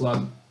Breakfast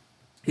Club,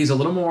 he's a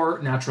little more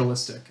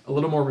naturalistic, a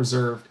little more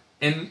reserved,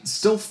 and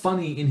still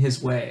funny in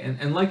his way.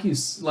 And I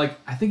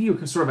think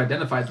you sort of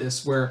identified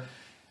this, where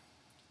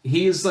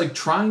he is like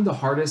trying the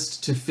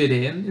hardest to fit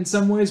in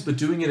some ways, but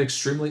doing it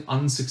extremely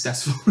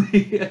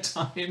unsuccessfully at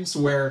times,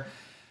 where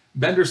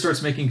Bender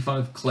starts making fun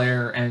of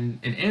Claire and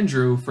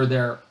Andrew for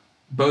their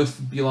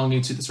both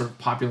belonging to the sort of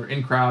popular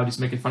in crowd. He's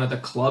making fun of the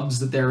clubs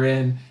that they're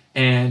in,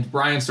 and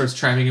Brian starts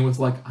chiming in with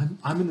like,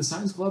 I'm in the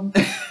science club,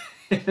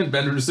 and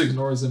Bender just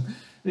ignores him, and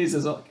he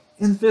says, oh,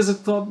 in the physics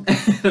club,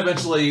 and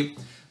eventually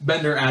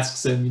Bender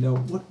asks him,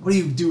 what do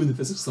you do in the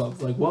physics club?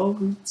 It's like, well,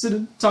 we sit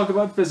and talk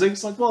about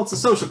physics. Like, well, it's a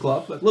social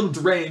club, like a little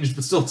deranged,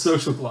 but still a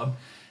social club.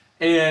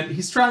 And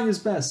he's trying his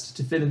best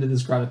to fit into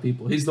this crowd of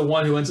people. He's the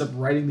one who ends up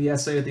writing the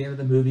essay at the end of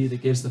the movie that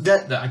gives the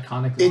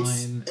iconic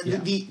line. Yeah.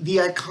 The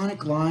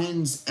iconic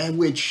lines,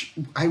 which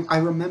I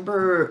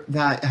remember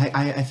that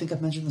I think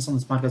I've mentioned this on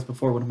this podcast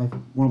before. One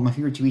of my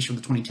favorite TV shows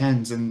of the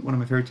 2010s, and one of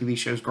my favorite TV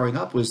shows growing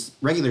up was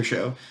Regular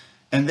Show.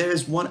 And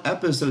there's one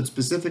episode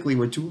specifically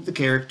where 2 of the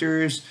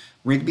characters,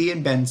 Rigby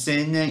and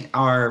Benson,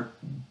 are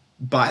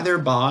by their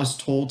boss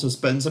told to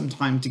spend some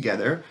time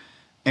together.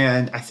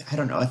 And I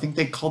don't know, I think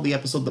they called the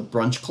episode The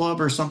Brunch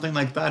Club or something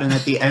like that. And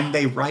at the end,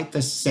 they write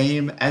the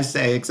same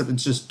essay, except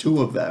it's just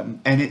 2 of them.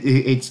 And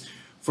it's,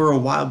 for a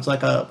while, it's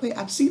like, wait,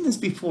 I've seen this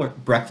before.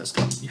 Breakfast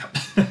Club. Yep.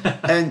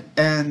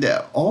 and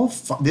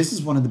this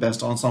is one of the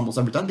best ensembles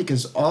ever done,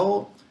 because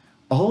all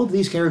of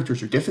these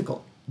characters are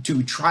difficult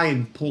to try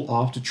and pull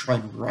off, to try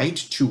and write,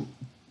 to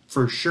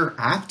for sure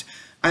act.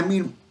 I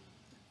mean,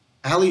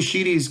 Ali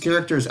Sheedy's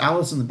character as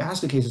Alice in the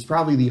Basket Case is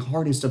probably the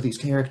hardest of these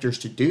characters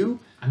to do.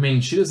 I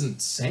mean, she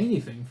doesn't say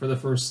anything for the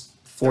first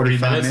 40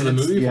 minutes of the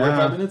movie,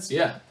 45 minutes,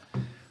 yeah.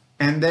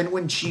 And then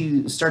when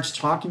she starts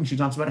talking, she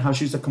talks about how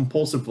she's a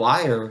compulsive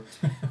liar.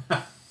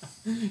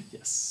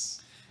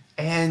 Yes.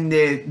 And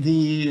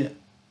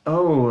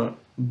oh,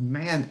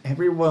 man,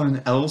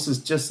 everyone else is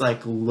just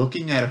like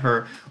looking at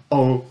her.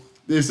 Oh,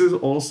 this is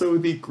also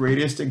the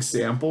greatest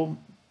example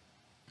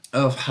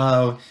of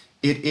how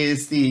it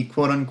is the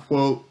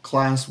quote-unquote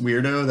class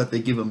weirdo that they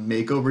give a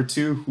makeover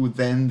to, who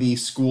then the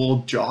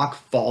school jock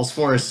falls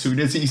for as soon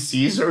as he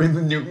sees her in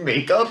the new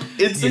makeup.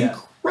 It's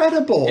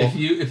incredible.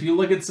 If you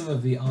look at some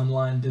of the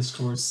online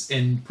discourse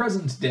in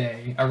present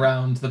day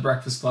around the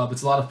Breakfast Club,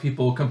 it's a lot of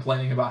people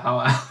complaining about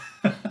how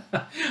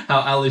how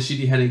Ali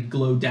Sheedy had a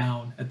glow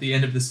down at the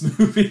end of this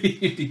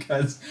movie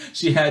because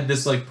she had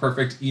this like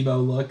perfect emo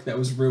look that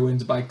was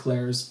ruined by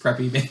Claire's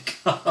preppy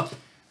makeup.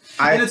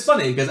 And it's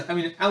funny because I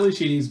mean Ali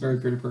Sheedy is a very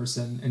pretty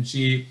person and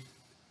she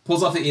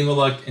pulls off the emo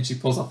look and she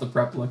pulls off the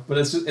prep look, but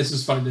it's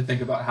just funny to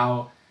think about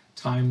how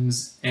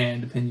times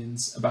and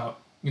opinions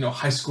about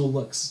high school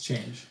looks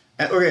change.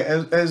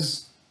 Okay,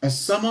 as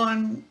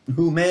someone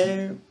who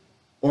may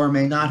or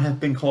may not have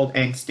been called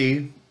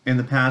angsty in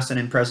the past and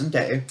in present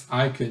day,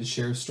 I could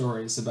share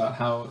stories about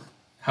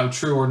how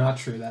true or not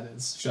true that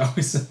is, shall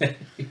we say.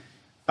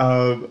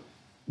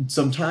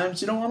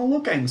 Sometimes you don't want to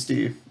look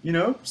angsty,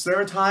 So there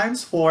are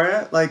times for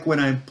it, like when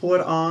I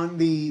put on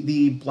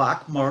the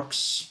black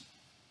marks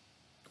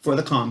for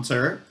the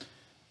concert,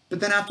 but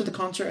then after the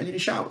concert I need a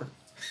shower.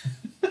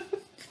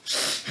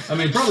 I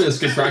mean, probably it's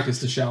good practice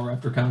to shower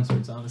after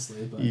concerts,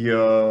 honestly. But.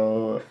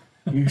 Yo,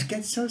 you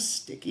get so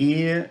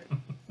sticky,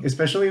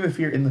 especially if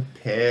you're in the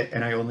pit,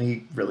 and I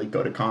only really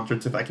go to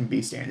concerts if I can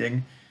be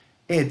standing.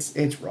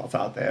 It's rough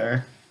out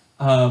there.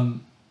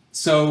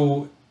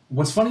 So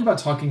what's funny about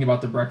talking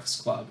about the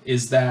Breakfast Club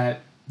is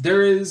that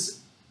there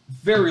is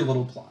very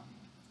little plot.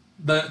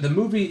 The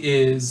movie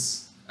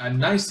is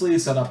nicely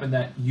set up in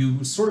that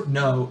you sort of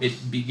know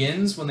it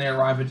begins when they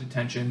arrive at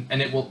detention,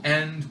 and it will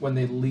end when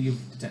they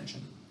leave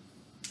detention.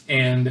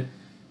 And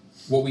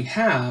what we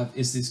have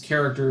is these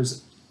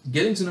characters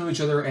getting to know each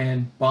other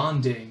and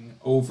bonding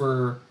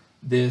over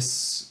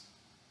this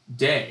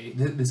day,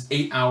 this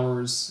 8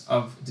 hours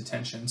of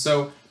detention.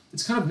 So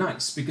it's kind of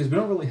nice because we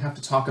don't really have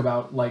to talk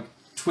about like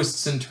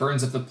twists and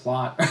turns of the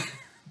plot.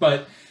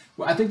 But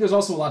I think there's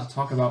also a lot to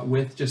talk about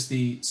with just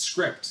the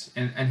script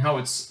and how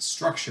it's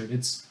structured.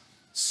 It's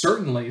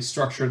certainly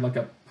structured like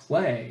a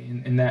play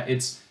in that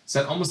it's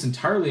set almost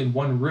entirely in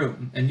one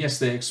room. And yes,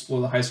 they explore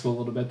the high school a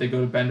little bit. They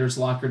go to Bender's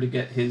locker to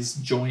get his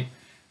joint.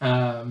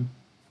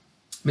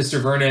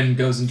 Mr. Vernon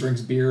goes and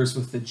drinks beers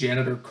with the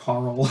janitor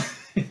Carl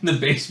in the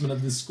basement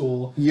of the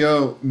school.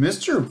 Yo,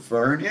 Mr.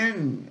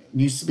 Vernon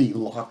needs to be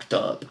locked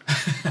up.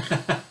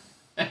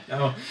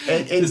 No.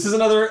 This is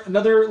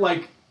another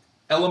like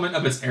element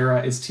of its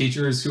era is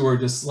teachers who are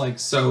just like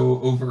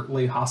so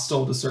overtly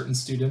hostile to certain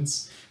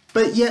students.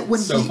 But yet when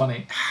so he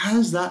funny.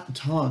 has that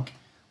talk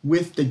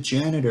with the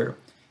janitor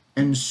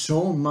and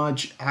so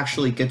much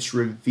actually gets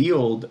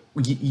revealed,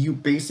 you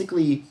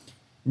basically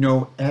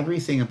know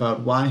everything about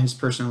why his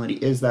personality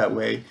is that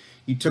way.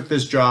 You took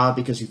this job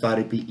because you thought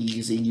it'd be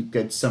easy. You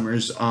get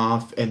summers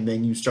off, and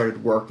then you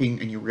started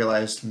working, and you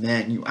realized,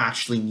 man, you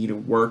actually need to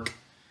work.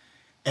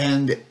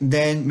 And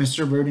then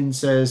Mr. Burden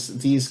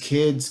says these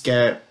kids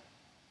get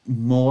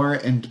more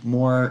and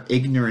more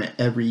ignorant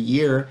every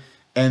year.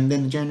 And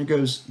then the janitor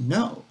goes,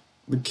 no,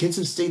 the kids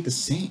have stayed the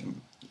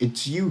same.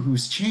 It's you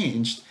who's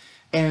changed.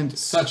 And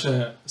such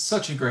a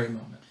great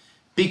moment.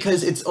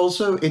 Because it's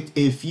also,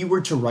 if you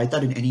were to write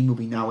that in any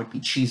movie now, it'd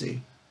be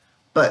cheesy.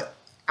 But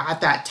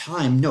at that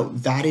time, no,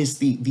 that is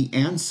the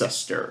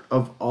ancestor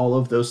of all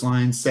of those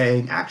lines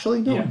saying, actually,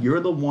 no,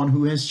 you're the one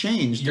who has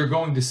changed. You're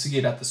going to see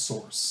it at the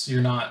source.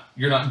 You're not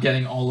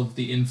getting all of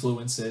the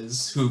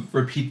influences who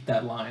repeat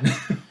that line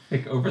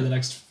like over the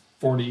next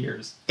 40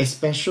 years.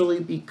 Especially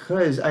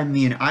because, I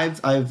mean, I've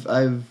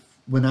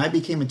when I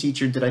became a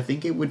teacher, did I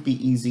think it would be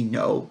easy?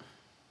 No.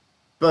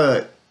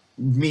 But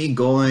me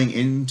going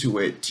into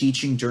it,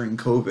 teaching during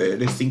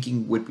COVID,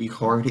 thinking would be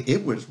hard,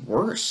 it was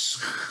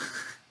worse.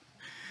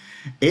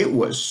 It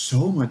was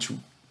so much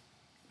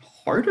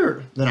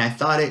harder than I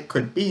thought it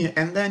could be.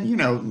 And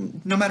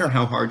then, no matter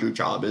how hard your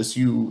job is,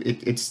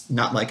 it's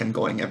not like I'm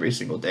going every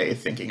single day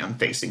thinking I'm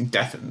facing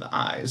death in the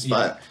eyes. Yeah.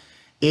 But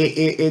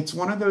it's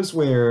one of those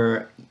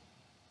where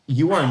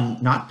you are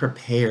not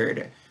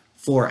prepared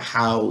for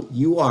how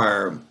you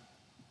are,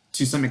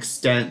 to some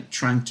extent,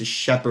 trying to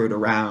shepherd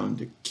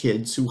around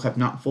kids who have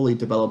not fully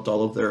developed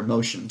all of their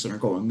emotions and are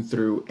going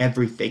through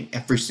everything,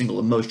 every single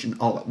emotion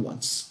all at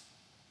once.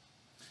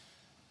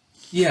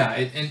 Yeah,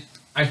 and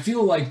I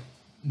feel like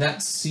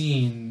that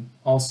scene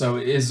also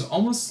is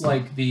almost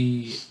like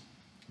the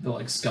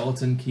like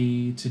skeleton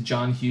key to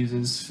John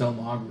Hughes's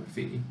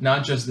filmography.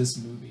 Not just this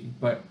movie,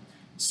 but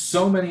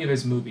so many of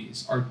his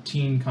movies are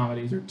teen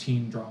comedies or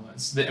teen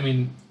dramas. I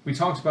mean, we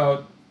talked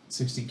about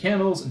 16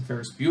 Candles and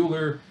Ferris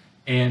Bueller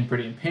and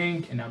Pretty in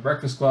Pink and now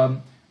Breakfast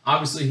Club.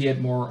 Obviously, he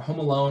had more Home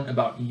Alone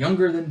about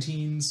younger than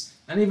teens,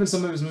 and even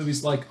some of his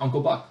movies like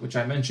Uncle Buck, which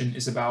I mentioned,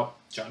 is about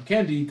John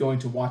Candy going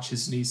to watch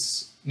his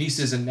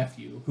nieces and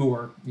nephew, who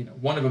are,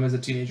 one of them is a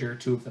teenager,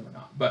 two of them are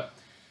not. But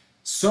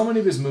so many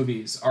of his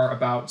movies are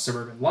about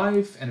suburban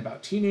life and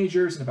about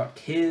teenagers and about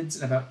kids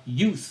and about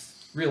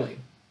youth, really,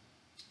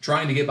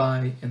 trying to get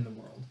by in the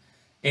world.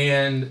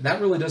 And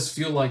that really does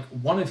feel like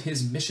one of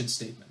his mission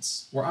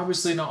statements, where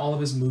obviously not all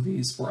of his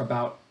movies were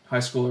about high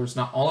schoolers,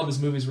 not all of his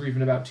movies were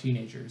even about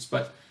teenagers,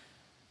 but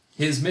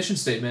his mission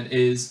statement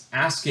is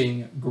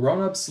asking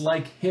grown-ups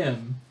like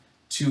him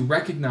to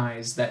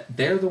recognize that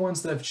they're the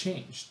ones that have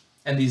changed.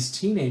 And these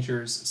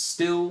teenagers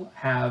still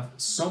have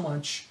so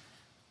much,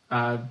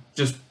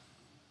 just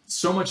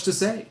so much to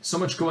say, so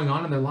much going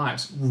on in their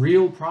lives,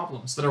 real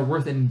problems that are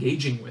worth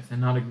engaging with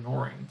and not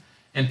ignoring.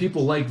 And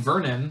people like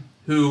Vernon,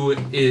 who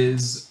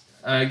is,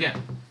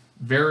 again,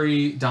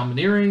 very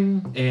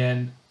domineering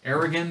and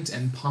arrogant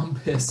and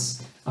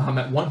pompous.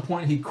 At one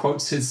point, he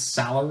quotes his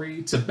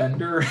salary to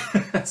Bender.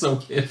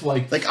 So if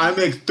like I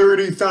make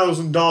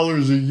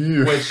 $30,000 a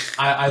year, which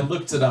I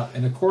looked it up,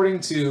 and according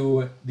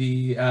to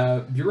the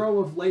Bureau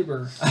of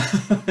Labor,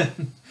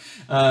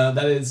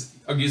 that is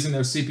using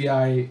their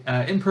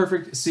CPI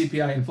imperfect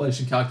CPI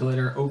inflation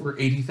calculator, over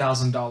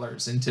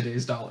 $80,000 in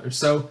today's dollars.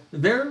 So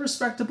very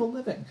respectable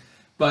living.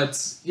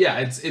 But yeah,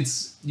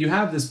 it's you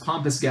have this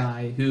pompous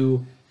guy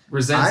who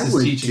resents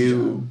his teaching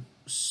job.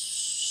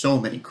 So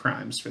many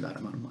crimes for that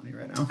amount of money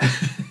right now.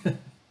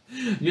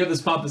 You have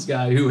this pompous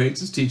guy who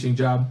hates his teaching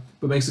job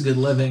but makes a good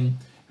living,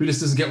 who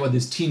just doesn't get why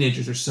these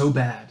teenagers are so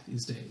bad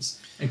these days.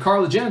 And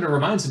Carl the janitor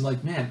reminds him,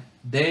 like, man,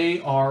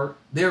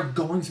 they're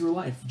going through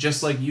life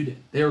just like you did.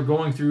 They are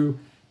going through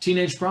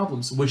teenage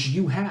problems, which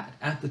you had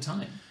at the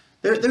time.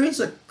 There is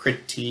a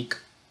critique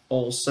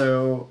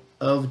also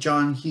of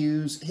John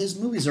Hughes. His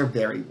movies are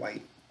very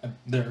white.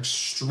 They're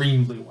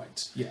extremely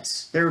white,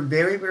 yes. They're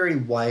very, very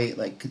white.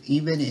 Like,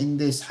 even in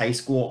this high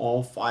school,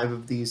 all 5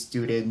 of these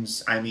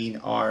students, I mean,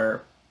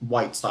 are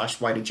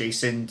white/white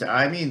adjacent.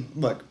 I mean,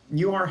 look,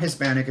 you are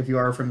Hispanic if you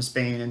are from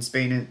Spain, and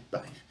Spain,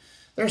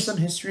 there's some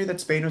history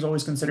that Spain was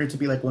always considered to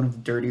be like one of the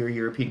dirtier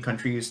European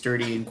countries,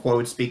 dirty in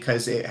quotes,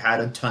 because it had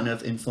a ton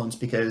of influence,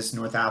 because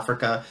North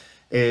Africa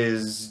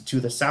is to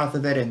the south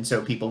of it, and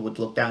so people would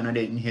look down at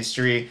it in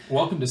history.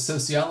 Welcome to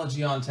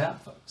Sociology on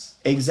Tap, folks.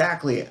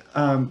 Exactly.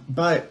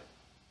 But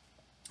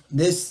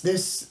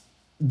this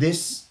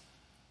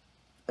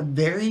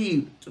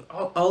very,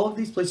 all of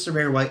these places are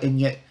very white, and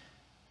yet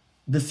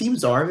the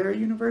themes are very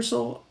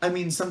universal. I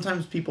mean,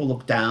 sometimes people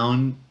look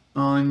down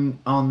on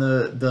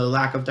the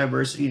lack of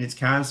diversity in its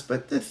cast,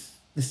 but the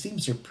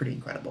themes are pretty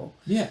incredible.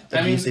 Yeah,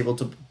 that he's able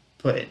to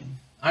put in.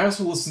 I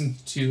also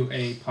listened to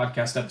a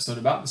podcast episode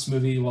about this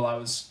movie while I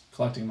was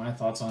collecting my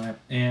thoughts on it,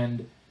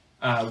 and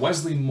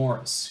Wesley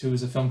Morris, who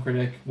is a film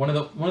critic, one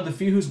of the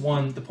few who's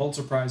won the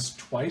Pulitzer Prize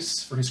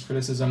twice for his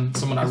criticism.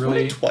 Someone I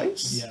really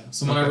twice. Yeah,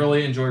 someone I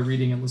really enjoy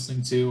reading and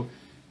listening to,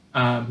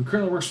 who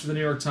currently works for the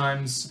New York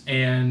Times,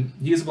 and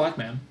he is a black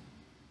man,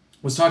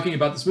 was talking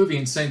about this movie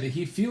and saying that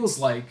he feels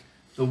like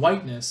the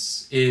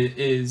whiteness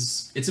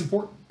it's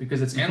important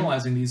because it's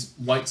analyzing these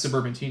white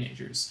suburban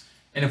teenagers.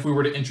 And if we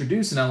were to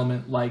introduce an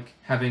element like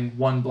having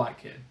one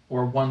black kid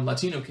or one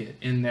Latino kid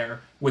in there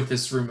with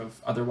this room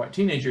of other white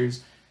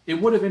teenagers, it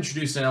would have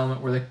introduced an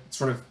element where they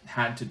sort of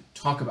had to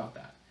talk about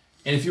that.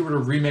 And if you were to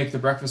remake The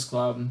Breakfast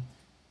Club,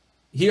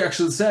 he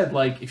actually said,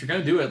 like, if you're going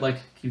to do it, like,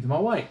 keep them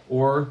all white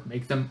or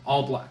make them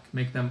all black,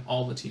 make them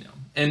all Latino.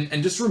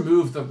 And just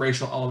remove the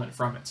racial element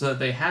from it so that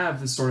they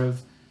have this sort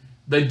of,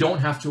 they don't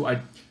have to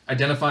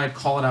identify it,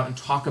 call it out, and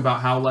talk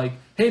about how, like,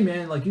 hey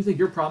man, like, you think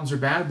your problems are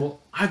bad? Well,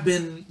 I've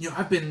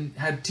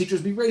had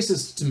teachers be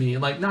racist to me,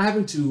 and like not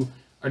having to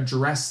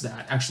address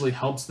that actually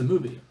helps the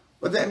movie.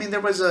 Well, I mean, there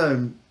was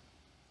an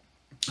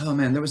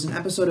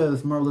episode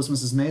of Marvelous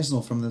Mrs.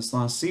 Maisel from this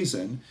last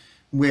season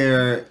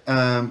where,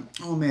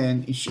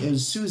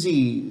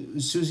 Susie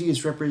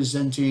is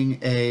representing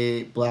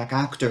a black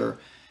actor,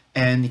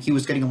 and he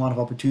was getting a lot of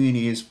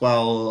opportunities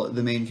while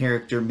the main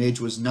character, Midge,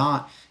 was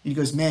not. And he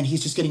goes, man,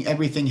 he's just getting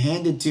everything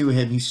handed to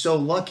him. He's so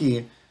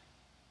lucky.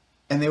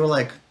 And they were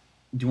like,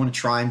 do you want to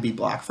try and be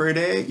black for a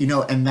day? You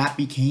know, and that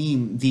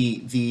became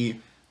the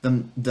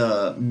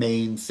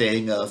main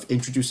thing of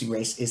introducing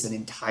race is an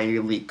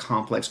entirely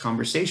complex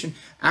conversation.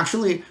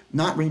 Actually,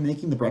 not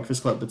remaking The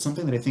Breakfast Club, but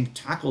something that I think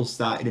tackles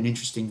that in an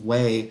interesting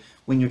way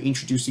when you're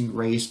introducing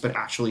race, but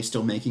actually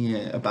still making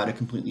it about a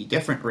completely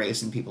different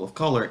race and people of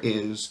color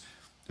is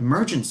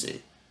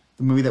Emergency,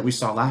 the movie that we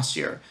saw last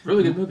year.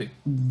 Really good movie.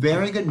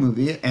 Very good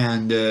movie.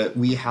 And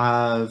we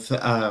have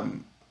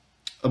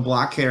a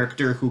black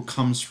character who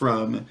comes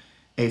from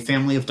a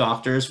family of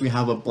doctors. We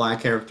have a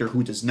black character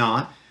who does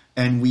not.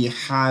 And we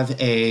have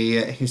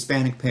a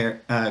Hispanic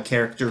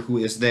character who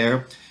is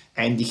there.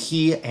 And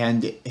he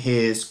and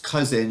his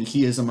cousin,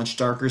 he is a much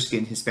darker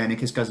skinned Hispanic.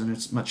 His cousin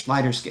is much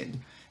lighter skinned.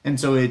 And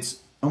so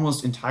it's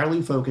almost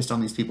entirely focused on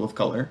these people of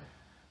color.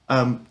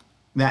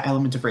 That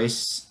element of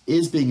race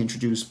is being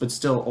introduced, but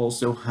still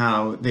also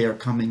how they are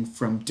coming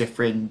from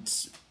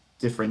different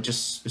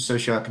just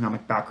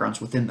socioeconomic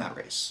backgrounds within that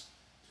race.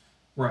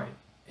 Right.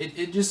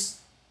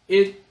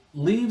 It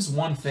leaves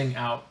one thing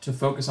out to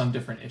focus on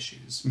different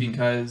issues,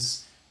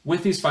 because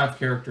with these 5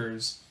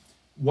 characters,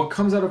 what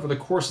comes out over the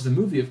course of the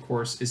movie, of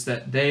course, is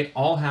that they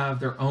all have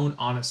their own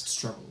honest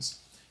struggles.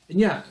 And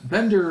yeah,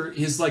 Bender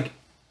is like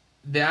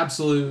the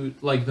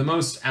absolute, like the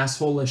most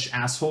asshole-ish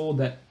asshole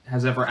that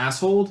has ever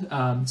assholed.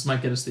 This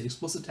might get us the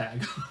explicit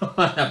tag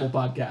on Apple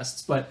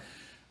Podcasts, but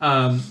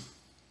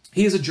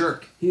he is a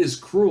jerk. He is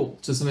cruel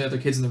to some of the other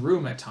kids in the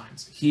room at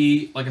times.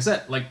 He, like I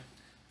said, like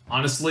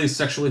honestly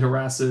sexually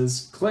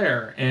harasses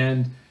Claire,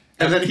 and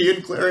then he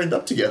and Claire end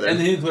up together.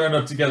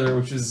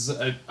 Which is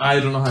I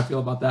don't know how I feel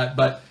about that,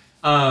 but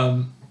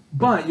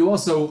you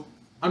also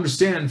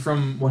understand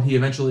from what he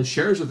eventually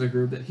shares with the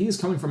group that he is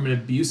coming from an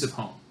abusive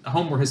home, a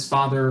home where his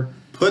father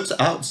puts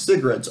out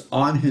cigarettes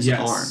on his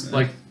arm,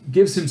 like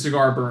gives him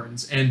cigar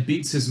burns and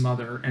beats his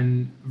mother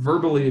and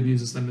verbally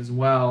abuses them as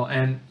well,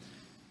 and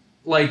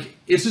like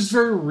it's just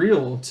very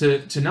real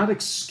to not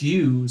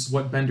excuse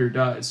what Bender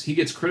does. He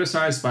gets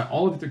criticized by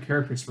all of the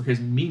characters for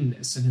his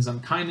meanness and his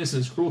unkindness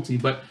and his cruelty,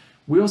 but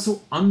we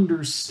also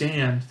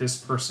understand this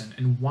person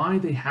and why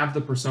they have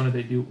the persona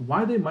they do,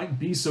 why they might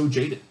be so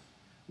jaded,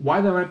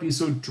 why they might be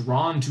so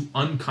drawn to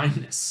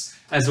unkindness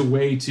as a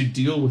way to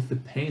deal with the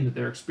pain that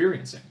they're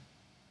experiencing.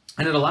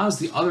 And it allows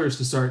the others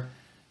to start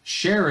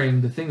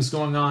sharing the things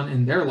going on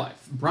in their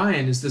life.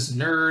 Brian is this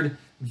nerd,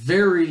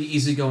 very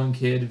easygoing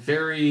kid,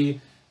 very,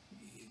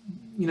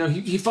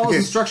 he follows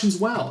instructions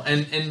well.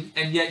 And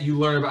yet you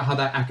learn about how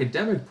that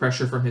academic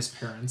pressure from his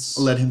parents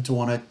led him to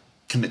want to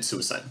commit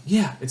suicide.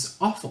 Yeah, it's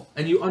awful.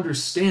 And you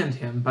understand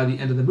him by the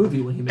end of the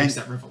movie when he makes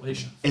that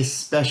revelation.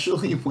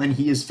 Especially when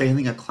he is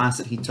failing a class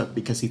that he took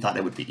because he thought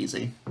it would be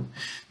easy.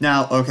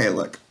 Now, okay,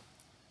 look.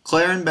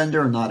 Claire and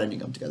Bender are not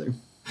ending up together.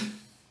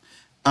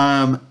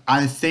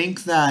 I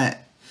think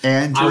that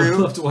Andrew... I would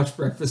love to watch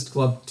Breakfast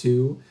Club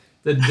 2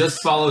 that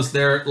just follows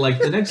their, like,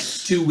 the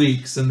next 2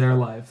 weeks in their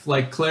life.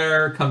 Like,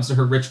 Claire comes to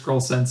her rich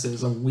girl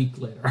senses a week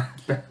later.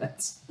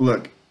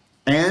 Look,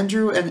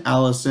 Andrew and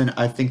Allison,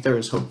 I think there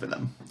is hope for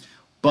them.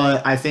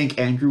 But I think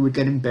Andrew would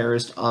get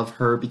embarrassed of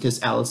her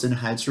because Allison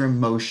hides her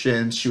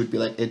emotions. She would be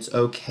like, it's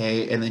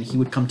okay. And then he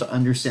would come to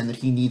understand that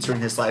he needs her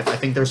in his life. I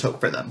think there's hope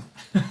for them.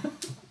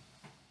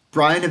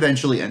 Brian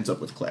eventually ends up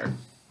with Claire.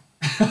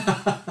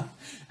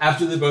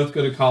 After they both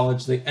go to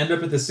college, they end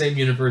up at the same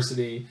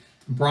university.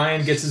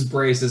 Brian gets his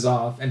braces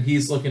off, and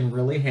he's looking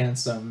really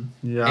handsome.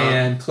 Yeah.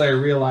 And Claire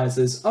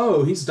realizes,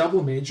 oh, he's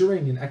double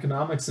majoring in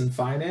economics and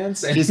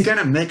finance. And he's going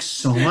to make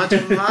so much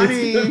money.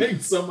 He's going to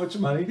make so much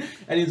money.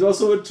 And he's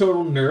also a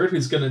total nerd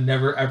who's going to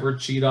never, ever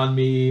cheat on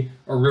me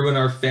or ruin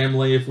our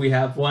family if we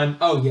have one.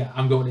 Oh, yeah,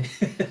 I'm going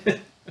to...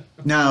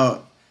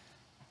 Now,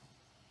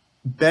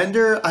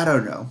 Bender, I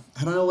don't know.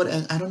 I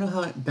don't know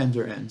how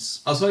Bender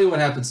ends. I'll tell you what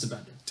happens to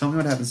Bender. Tell me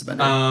what happens to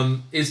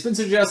Bender. It's been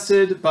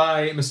suggested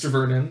by Mr.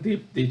 Vernon,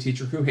 the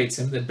teacher who hates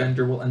him, that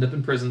Bender will end up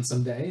in prison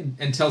someday,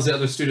 and tells the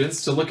other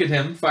students to look at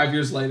him 5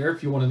 years later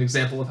if you want an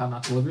example of how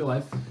not to live your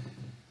life.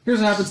 Here's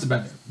what happens to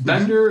Bender.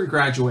 Bender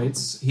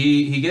graduates.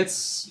 He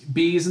gets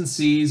B's and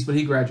C's, but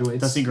he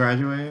graduates. Does he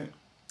graduate?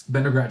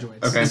 Bender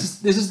graduates. Okay.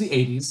 This is the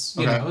 80s.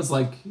 You know, it's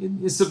like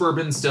he's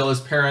suburban still.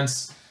 His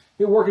parents...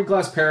 working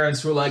class parents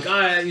who are like,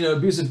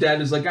 abusive dad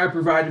is like, I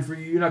provided for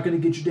you, you're not going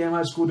to get your damn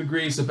high school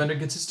degree, so Bender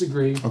gets his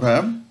degree.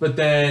 Okay. But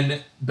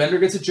then Bender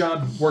gets a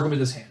job working with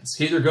his hands.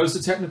 He either goes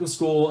to technical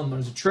school and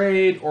learns a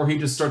trade, or he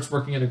just starts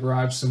working at a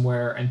garage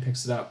somewhere and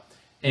picks it up.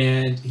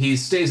 And he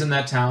stays in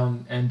that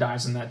town and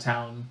dies in that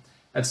town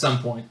at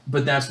some point.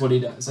 But that's what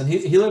he does. And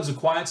he lives a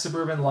quiet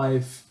suburban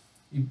life.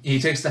 He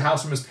takes the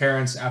house from his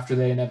parents after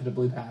they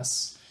inevitably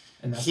pass.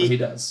 And that's what he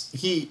does.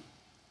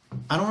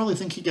 I don't really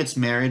think he gets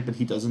married, but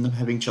he does end up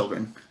having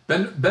children.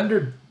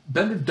 Bender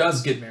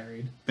does get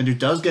married. Bender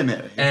does get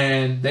married,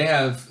 and they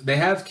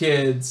have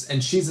kids.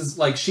 And she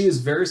is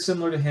very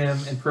similar to him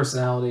in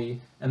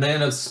personality. And they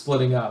end up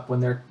splitting up when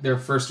their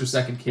first or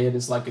second kid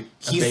is like a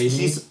baby.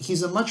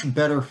 He's a much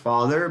better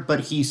father, but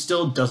he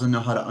still doesn't know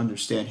how to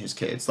understand his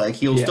kids. Like,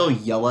 he'll still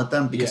yell at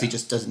them because he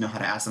just doesn't know how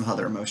to ask them how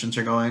their emotions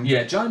are going.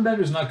 Yeah, John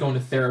Bender's not going to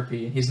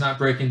therapy. He's not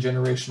breaking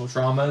generational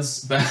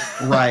traumas. But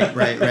right.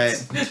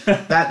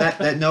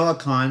 That Noah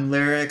Kahn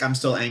lyric, I'm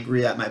still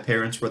angry at my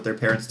parents, what their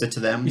parents did to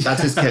them.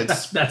 That's his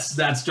kids.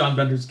 That's John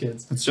Bender's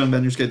kids. That's John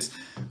Bender's kids.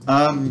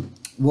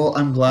 Well,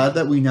 I'm glad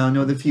that we now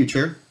know the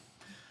future.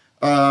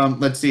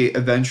 Let's see.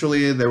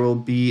 Eventually, there will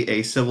be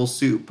a civil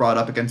suit brought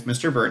up against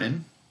Mr.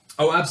 Vernon.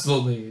 Oh,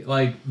 absolutely.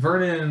 Like,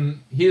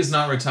 Vernon, he does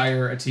not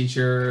retire a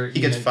teacher. He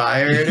gets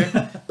fired.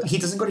 He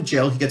doesn't go to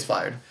jail. He gets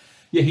fired.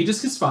 Yeah, he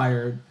just gets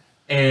fired.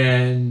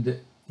 And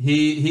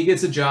he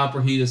gets a job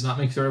where he does not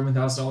make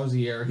 $31,000 a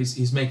year.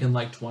 He's making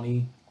like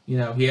 20. He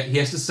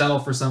has to settle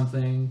for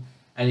something.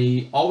 And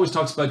he always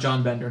talks about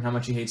John Bender and how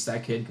much he hates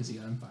that kid because he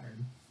got him fired.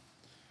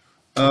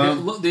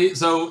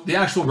 So the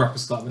actual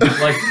Breakfast Club, and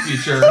like the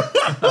future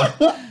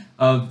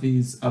of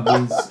these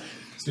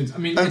students. I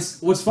mean,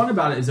 what's fun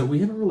about it is that we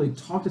haven't really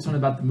talked a ton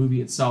about the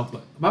movie itself,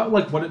 but about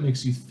like what it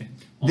makes you think.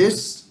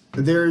 This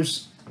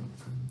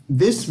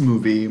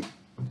movie.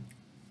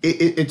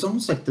 It's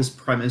almost like this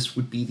premise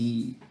would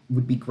be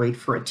great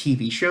for a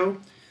TV show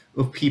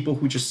of people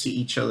who just see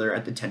each other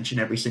at detention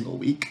every single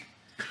week,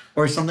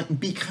 or something.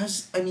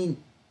 Because I mean,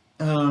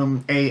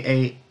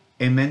 a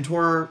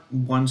mentor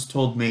once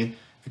told me,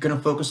 if you're going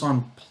to focus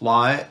on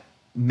plot,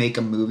 make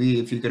a movie.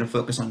 If you're going to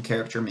focus on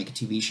character, make a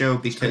TV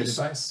show.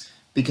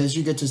 because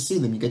you get to see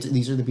them.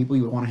 These are the people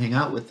you would want to hang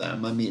out with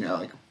them. I mean,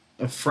 like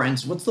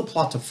Friends. What's the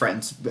plot to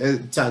Friends?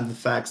 It's the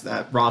fact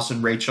that Ross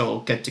and Rachel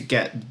get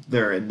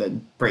together and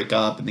then break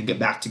up and then get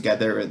back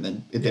together and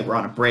then they were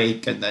on a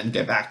break and then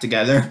get back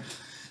together.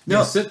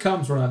 No,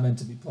 sitcoms were not meant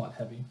to be plot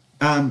heavy.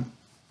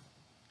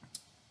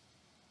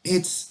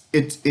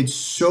 It's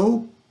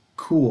so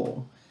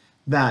cool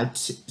that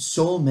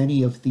so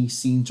many of these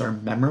scenes are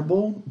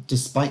memorable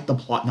despite the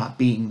plot not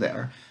being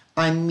there.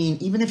 I mean,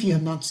 even if you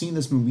have not seen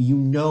this movie, you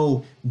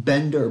know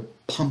Bender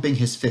pumping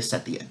his fist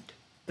at the end.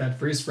 That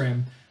freeze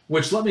frame,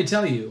 which, let me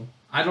tell you,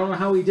 I don't know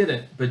how he did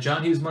it, but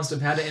John Hughes must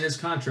have had it in his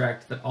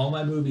contract that all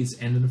my movies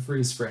end in a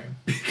freeze frame.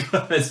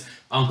 Because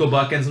Uncle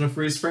Buck ends in a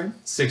freeze frame,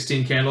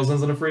 16 Candles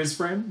ends in a freeze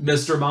frame,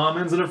 Mr. Mom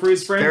ends in a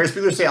freeze frame. Ferris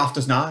Bueller's Day Off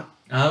does not.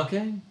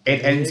 Okay.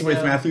 It ends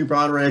with Matthew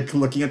Broderick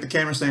looking at the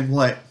camera saying,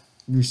 "What?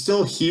 You're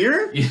still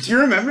here? Do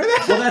you remember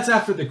that?" Well, that's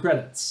after the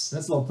credits.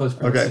 That's a little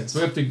post-credits scene, so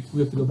we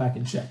have to go back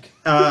and check.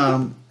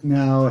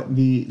 Now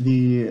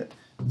the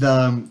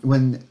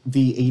when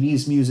the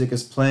 80s music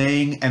is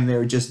playing and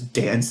they're just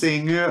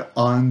dancing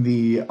on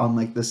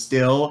the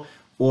still,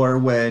 or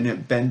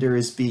when Bender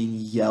is being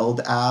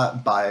yelled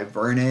at by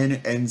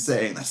Vernon and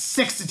saying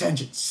 6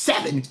 detentions,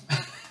 7,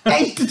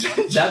 8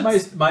 detentions. That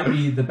might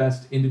be the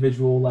best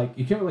individual, like,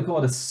 you can't really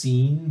call it a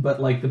scene,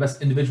 but like the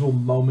best individual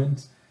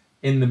moment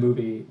in the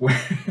movie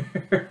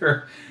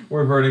where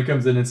Vernon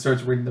comes in and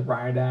starts reading the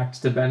riot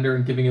act to Bender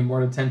and giving him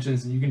more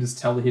detentions, and you can just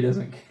tell that he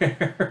doesn't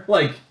care.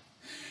 Like,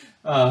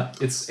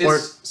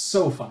 it's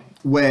so funny.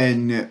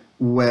 When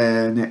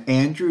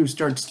Andrew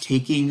starts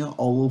taking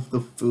all of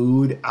the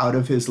food out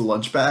of his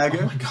lunch bag.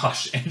 Oh my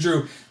gosh,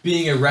 Andrew,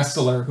 being a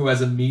wrestler who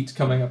has a meet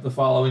coming up the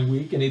following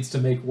week and needs to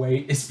make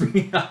weight, is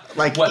bringing out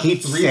like 3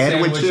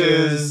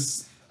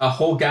 sandwiches, a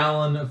whole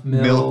gallon of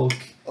milk.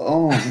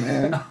 Oh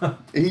man,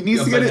 he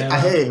needs to get it.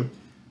 Hey,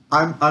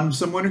 I'm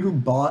someone who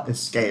bought a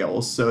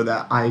scale so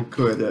that I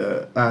could.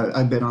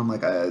 I've been on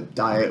like a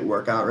diet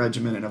workout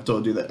regimen, and I've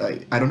told you that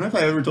I don't know if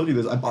I ever told you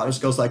this. I bought a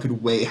scale so I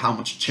could weigh how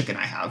much chicken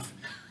I have,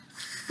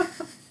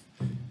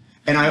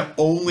 and I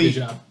only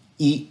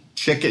eat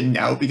chicken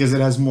now because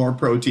it has more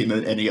protein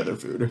than any other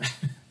food.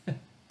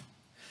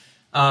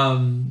 What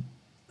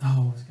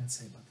was I gonna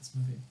say about this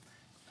movie?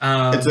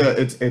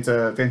 It's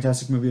a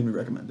fantastic movie and we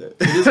recommend it.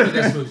 It is a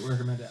fantastic movie. We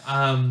recommend it.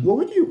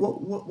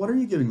 What are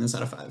you giving this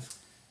out of 5?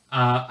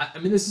 I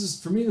mean, this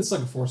is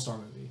like a 4-star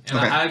movie, and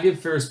okay. I give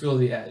Ferris Bueller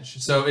the edge.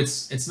 So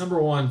it's number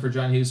 1 for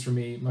John Hughes for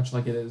me, much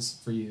like it is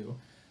for you.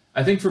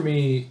 I think for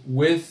me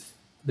with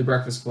The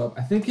Breakfast Club,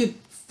 I think it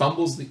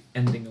fumbles the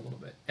ending a little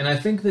bit, and I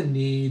think the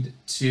need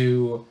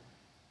to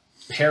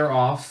pair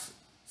off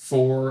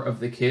 4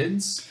 of the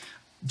kids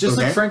just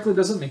like frankly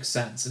doesn't make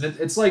sense, and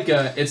it's like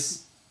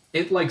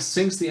it like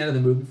sinks the end of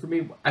the movie for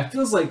me. I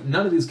feels like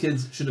none of these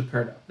kids should have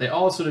paired up. They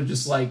all sort of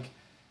just like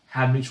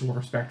had mutual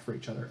respect for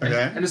each other.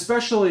 And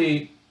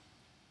especially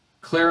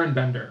Claire and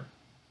Bender.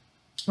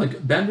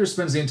 Like, Bender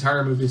spends the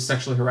entire movie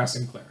sexually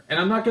harassing Claire. And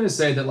I'm not going to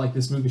say that like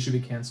this movie should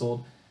be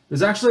canceled.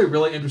 There's actually a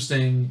really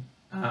interesting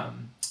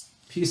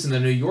piece in the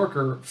New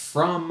Yorker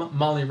from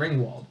Molly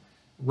Ringwald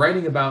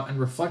writing about and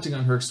reflecting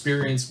on her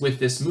experience with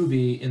this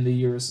movie in the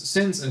years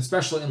since, and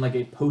especially in like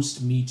a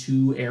post-Me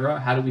Too era.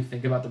 How do we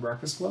think about The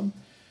Breakfast Club?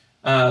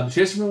 She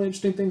has some really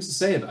interesting things to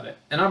say about it.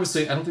 And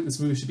obviously, I don't think this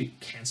movie should be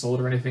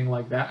canceled or anything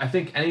like that. I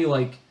think any,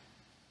 like,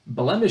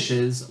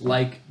 blemishes,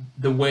 like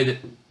the way that...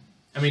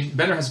 I mean,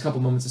 Bender has a couple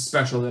moments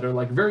especially that are,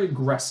 like, very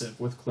aggressive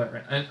with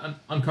Claire in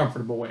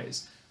uncomfortable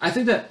ways. I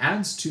think that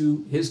adds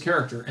to his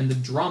character and the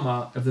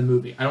drama of the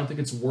movie. I don't think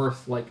it's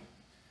worth, like,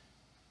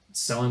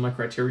 selling my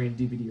Criterion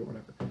DVD or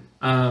whatever.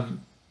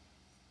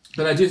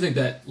 But I do think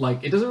that,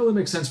 like, it doesn't really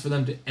make sense for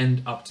them to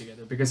end up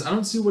together, because I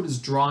don't see what is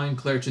drawing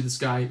Claire to this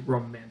guy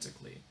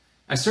romantically.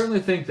 I certainly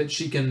think that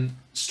she can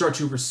start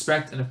to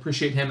respect and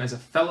appreciate him as a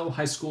fellow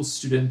high school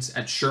student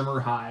at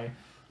Shermer High,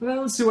 but I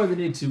don't see why they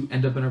need to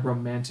end up in a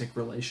romantic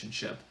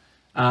relationship,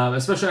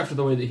 especially after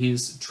the way that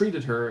he's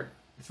treated her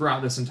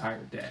throughout this entire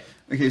day.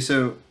 Okay,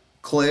 so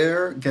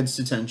Claire gets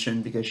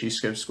detention because she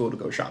skipped school to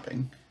go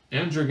shopping.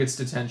 Andrew gets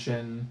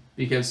detention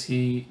because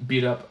he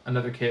beat up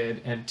another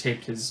kid and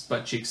taped his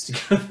butt cheeks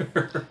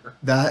together.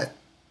 That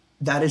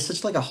is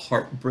such like a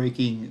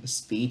heartbreaking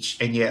speech,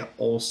 and yet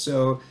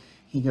also...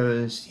 He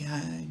goes,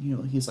 yeah, you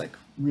know, he's like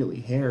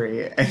really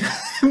hairy. And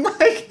I'm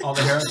like, all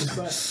the hair on his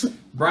butt.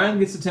 Brian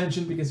gets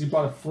detention because he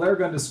brought a flare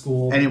gun to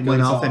school. And it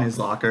went off in his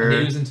locker. And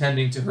he was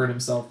intending to hurt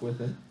himself with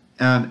it.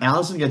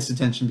 Allison gets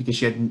detention because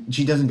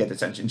she doesn't get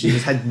detention. She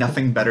just had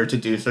nothing better to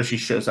do, so she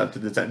shows up to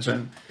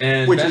detention.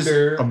 And which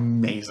Bender, is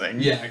amazing.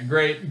 Yeah,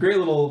 great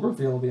little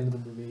reveal at the end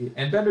of the movie.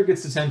 And Bender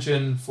gets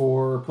detention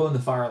for pulling the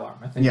fire alarm,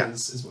 I think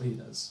is what he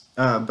does.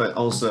 But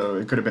also,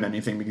 it could have been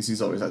anything because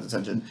he's always had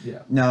detention. Yeah.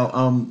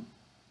 Now,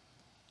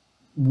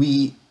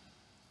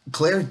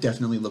 Claire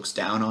definitely looks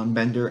down on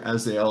Bender,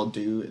 as they all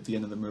do at the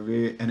end of the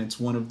movie, and it's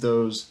one of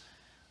those.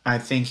 I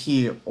think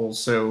she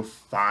also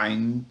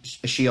finds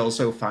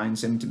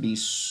him to be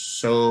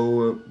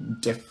so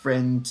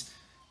different,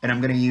 and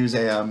I'm gonna use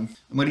an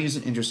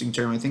interesting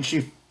term. I think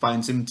she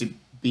finds him to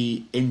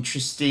be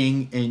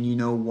interesting in, you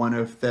know, one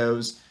of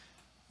those,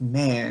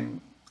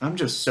 man, I'm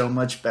just so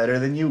much better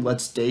than you,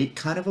 let's date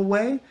kind of a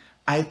way.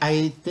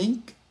 I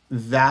think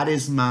that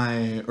is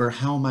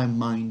how my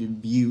mind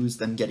views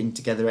them getting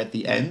together at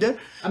the end.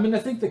 I mean, I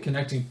think the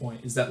connecting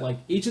point is that like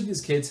each of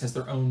these kids has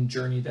their own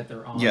journey that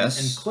they're on. Yes.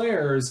 And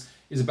Claire's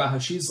is about how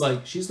she's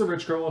the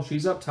rich girl,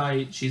 she's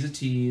uptight, she's a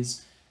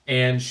tease,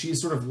 and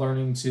she's sort of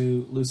learning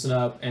to loosen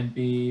up and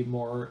be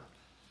more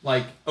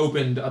like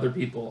open to other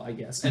people, I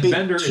guess. And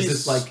Bender is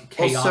this like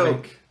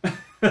chaotic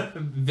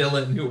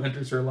villain who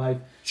enters her life.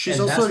 She's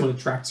and also that's what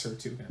attracts her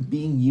to him.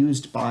 Being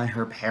used by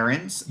her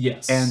parents.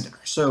 Yes. And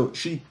so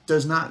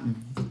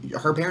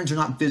her parents are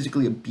not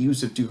physically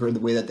abusive to her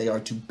the way that they are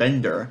to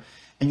Bender.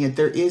 And yet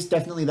there is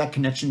definitely that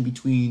connection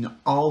between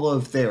all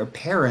of their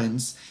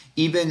parents.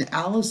 Even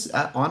Alice,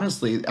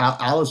 honestly,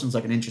 Allison's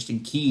like an interesting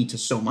key to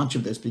so much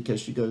of this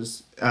because she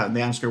goes,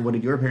 they ask her, what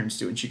did your parents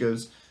do? And she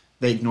goes,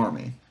 they ignore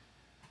me.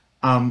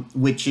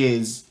 Which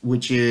is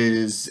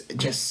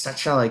just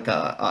such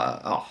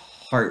a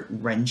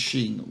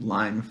heart-wrenching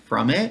line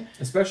from it.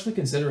 Especially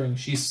considering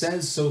she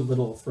says so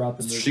little throughout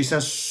the movie. She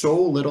says so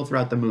little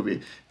throughout the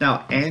movie.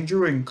 Now,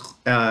 Andrew and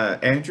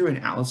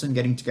Allison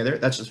getting together,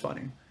 that's just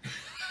funny.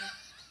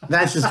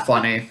 That's just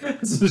funny.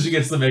 So she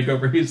gets the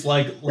makeover. He's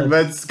like,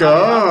 let's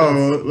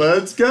go.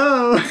 Let's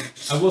go.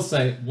 I will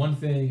say, one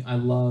thing I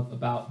love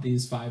about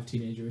these 5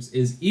 teenagers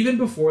is even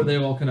before they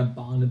all kind of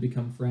bond and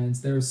become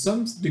friends, there's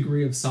some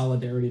degree of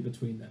solidarity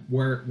between them.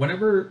 Where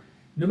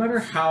no matter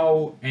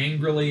how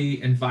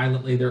angrily and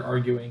violently they're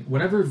arguing,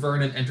 whenever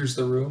Vernon enters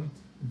the room,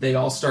 they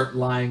all start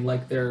lying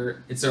like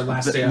it's their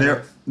last day on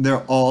Earth.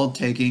 They're all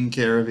taking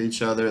care of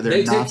each other.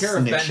 They take care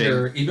of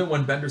Bender, even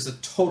when Bender's a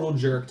total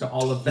jerk to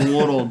all of them.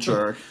 Total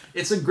jerk.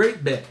 It's a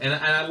great bit, and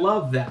I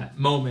love that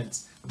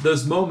moment.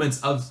 Those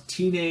moments of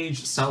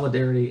teenage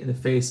solidarity in the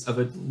face of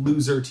a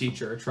loser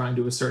teacher trying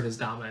to assert his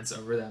dominance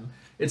over them.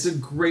 It's a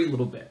great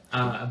little bit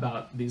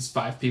about these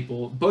 5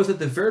 people, both at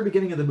the very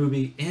beginning of the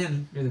movie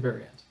and near the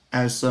very end.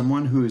 As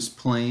someone whose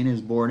plane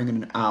is boarding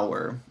in an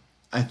hour,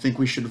 I think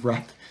we should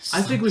wrap this.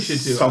 I think we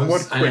should too.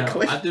 Somewhat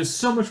quickly. There's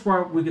so much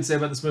more we could say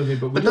about this movie,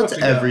 but that's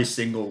every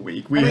single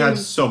week. We have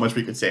so much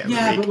we could say every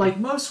week. Yeah, but like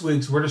most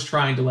weeks, we're just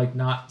trying to like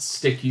not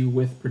stick you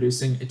with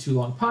producing a too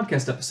long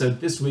podcast episode.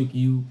 This week,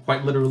 you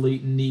quite literally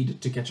need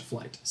to catch a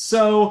flight.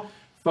 So,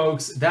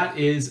 folks, that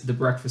is The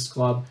Breakfast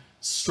Club.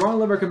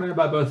 Strongly recommended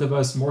by both of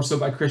us, more so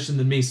by Christian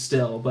than me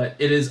still, but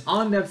it is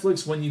on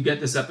Netflix when you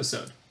get this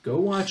episode. Go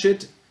watch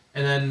it,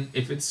 and then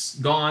if it's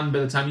gone by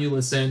the time you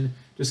listen,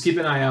 just keep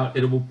an eye out.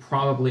 It will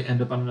probably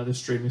end up on another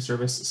streaming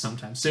service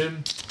sometime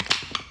soon.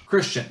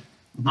 Christian,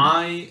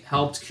 I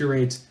helped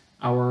curate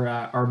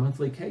our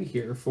monthly keg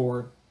here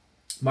for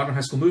Modern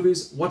High School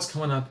Movies. What's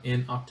coming up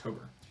in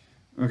October?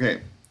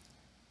 Okay.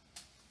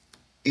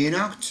 In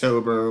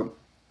October,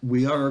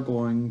 we are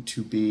going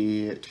to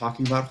be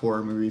talking about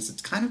horror movies.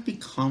 It's kind of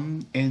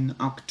become an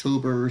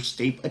October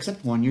staple,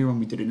 except one year when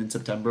we did it in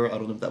September. I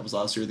don't know if that was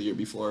last year or the year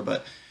before,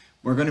 but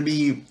we're going to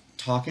be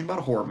talking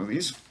about horror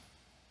movies.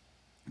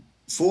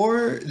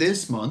 For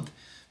this month,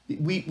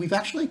 we've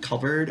actually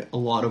covered a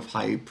lot of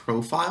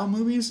high-profile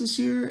movies this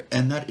year,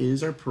 and that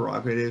is our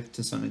prerogative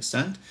to some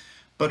extent.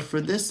 But for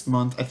this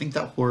month, I think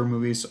that horror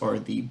movies are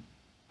the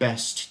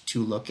best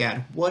to look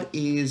at. What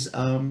is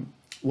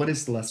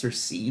lesser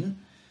seen?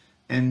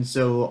 And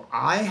so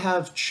I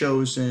have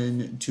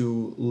chosen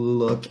to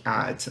look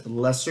at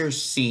lesser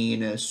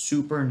seen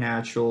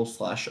supernatural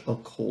 /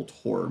 occult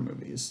horror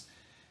movies.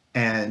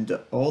 And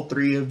all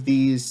 3 of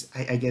these,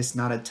 I guess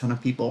not a ton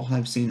of people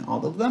have seen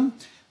all of them,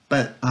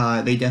 but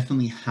they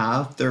definitely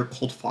have their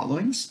cult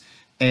followings.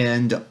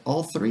 And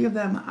all 3 of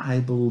them, I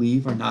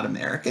believe, are not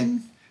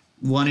American.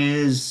 One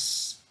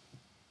is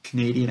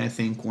Canadian, I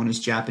think. One is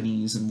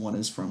Japanese, and one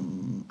is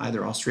from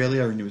either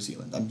Australia or New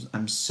Zealand.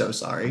 I'm so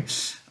sorry.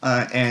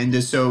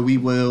 And so we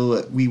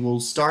will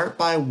start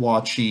by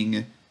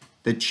watching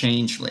The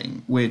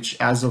Changeling, which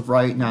as of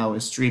right now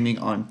is streaming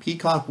on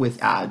Peacock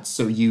with ads,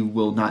 so you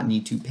will not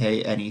need to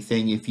pay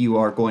anything if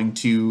you're going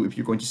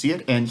to see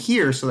it. And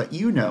here, so that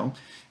you know,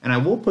 and I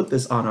will put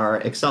this on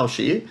our Excel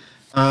sheet,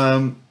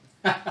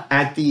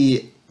 at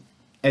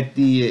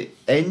the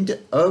end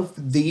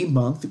of the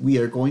month, we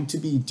are going to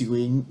be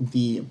doing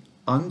the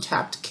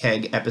Untapped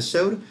Keg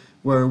episode,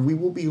 where we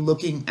will be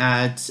looking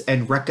at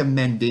and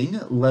recommending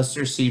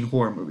lesser seen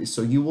horror movies.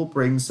 So you will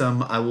bring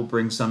some, I will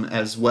bring some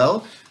as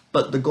well.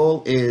 But the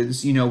goal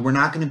is, we're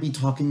not going to be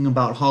talking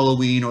about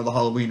Halloween or the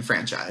Halloween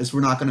franchise.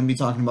 We're not going to be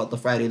talking about the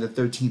Friday the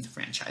 13th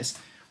franchise.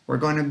 We're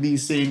going to be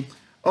seeing,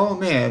 oh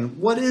man,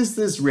 what is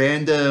this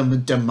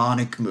random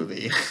demonic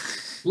movie?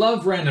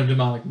 Love random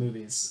demonic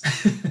movies.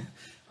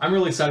 I'm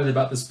really excited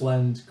about this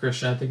blend,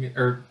 Christian. I think,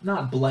 or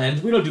not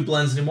blend, we don't do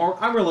blends anymore.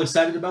 I'm really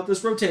excited about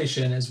this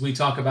rotation as we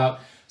talk about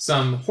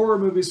some horror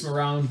movies from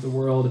around the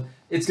world.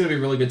 It's going to be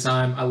a really good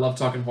time. I love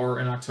talking horror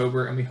in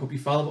October, and we hope you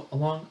follow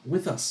along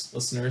with us,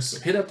 listeners. So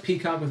hit up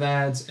Peacock with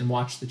ads and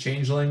watch The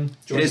Changeling.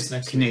 Join us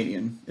next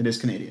Canadian. week. It is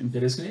Canadian.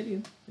 It is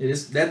Canadian. It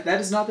is that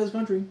is not this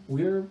country.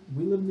 We live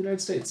in the United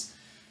States.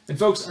 And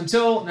folks,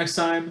 until next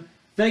time,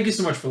 Thank you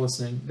so much for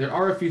listening. There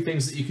are a few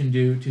things that you can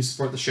do to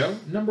support the show.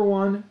 Number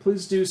one,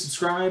 please do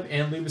subscribe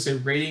and leave us a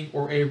rating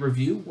or a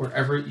review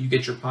wherever you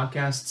get your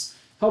podcasts.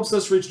 Helps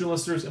us reach new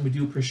listeners, and we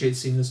do appreciate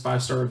seeing those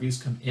 5-star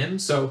reviews come in.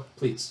 So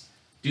please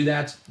do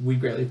that. We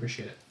greatly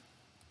appreciate it.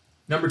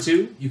 Number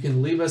two, you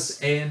can leave us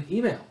an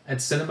email at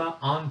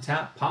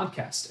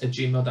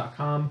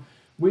cinemaontappodcast@gmail.com.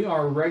 We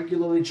are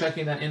regularly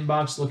checking that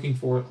inbox looking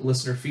for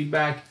listener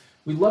feedback.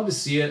 We love to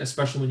see it,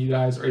 especially when you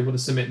guys are able to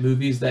submit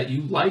movies that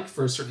you like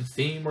for a certain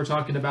theme we're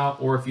talking about,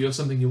 or if you have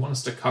something you want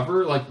us to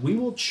cover. Like, we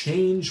will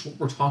change what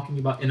we're talking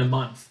about in a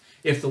month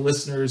if the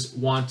listeners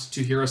want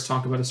to hear us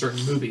talk about a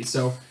certain movie.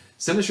 So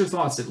send us your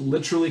thoughts. It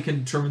literally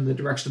can determine the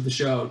direction of the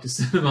show to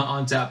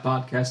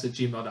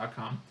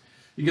cinemaontappodcast@gmail.com.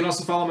 You can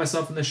also follow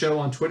myself and the show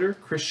on Twitter,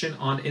 Christian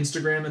on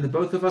Instagram, and the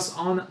both of us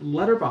on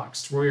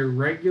Letterboxd, where we are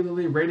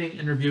regularly rating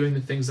and reviewing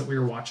the things that we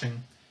are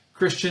watching.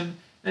 Christian,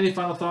 any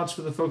final thoughts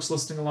for the folks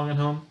listening along at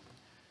home?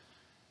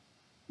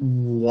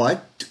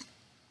 What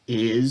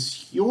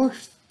is your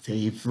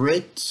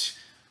favorite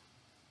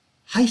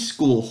high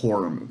school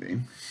horror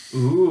movie?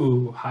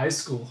 Ooh, high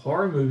school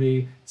horror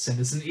movie. Send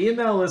us an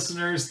email,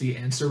 listeners. The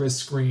answer is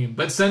Scream.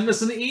 But send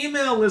us an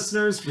email,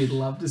 listeners. We'd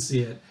love to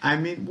see it. I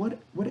mean, what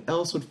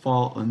else would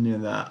fall under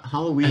that?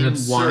 Halloween, an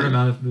absurd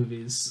amount of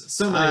movies.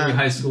 So many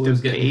high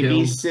schoolers getting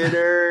killed.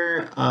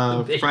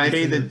 Babysitter,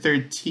 Friday the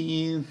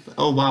 13th.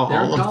 Oh, wow, They're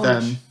all in of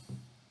college. them.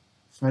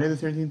 Friday the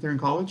 13th, they're in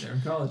college? They're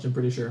in college, I'm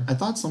pretty sure. I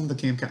thought some of them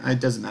came... It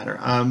doesn't matter.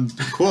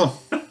 Cool.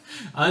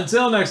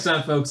 Until next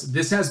time, folks,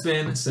 this has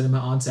been Cinema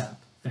on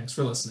Tap. Thanks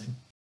for listening.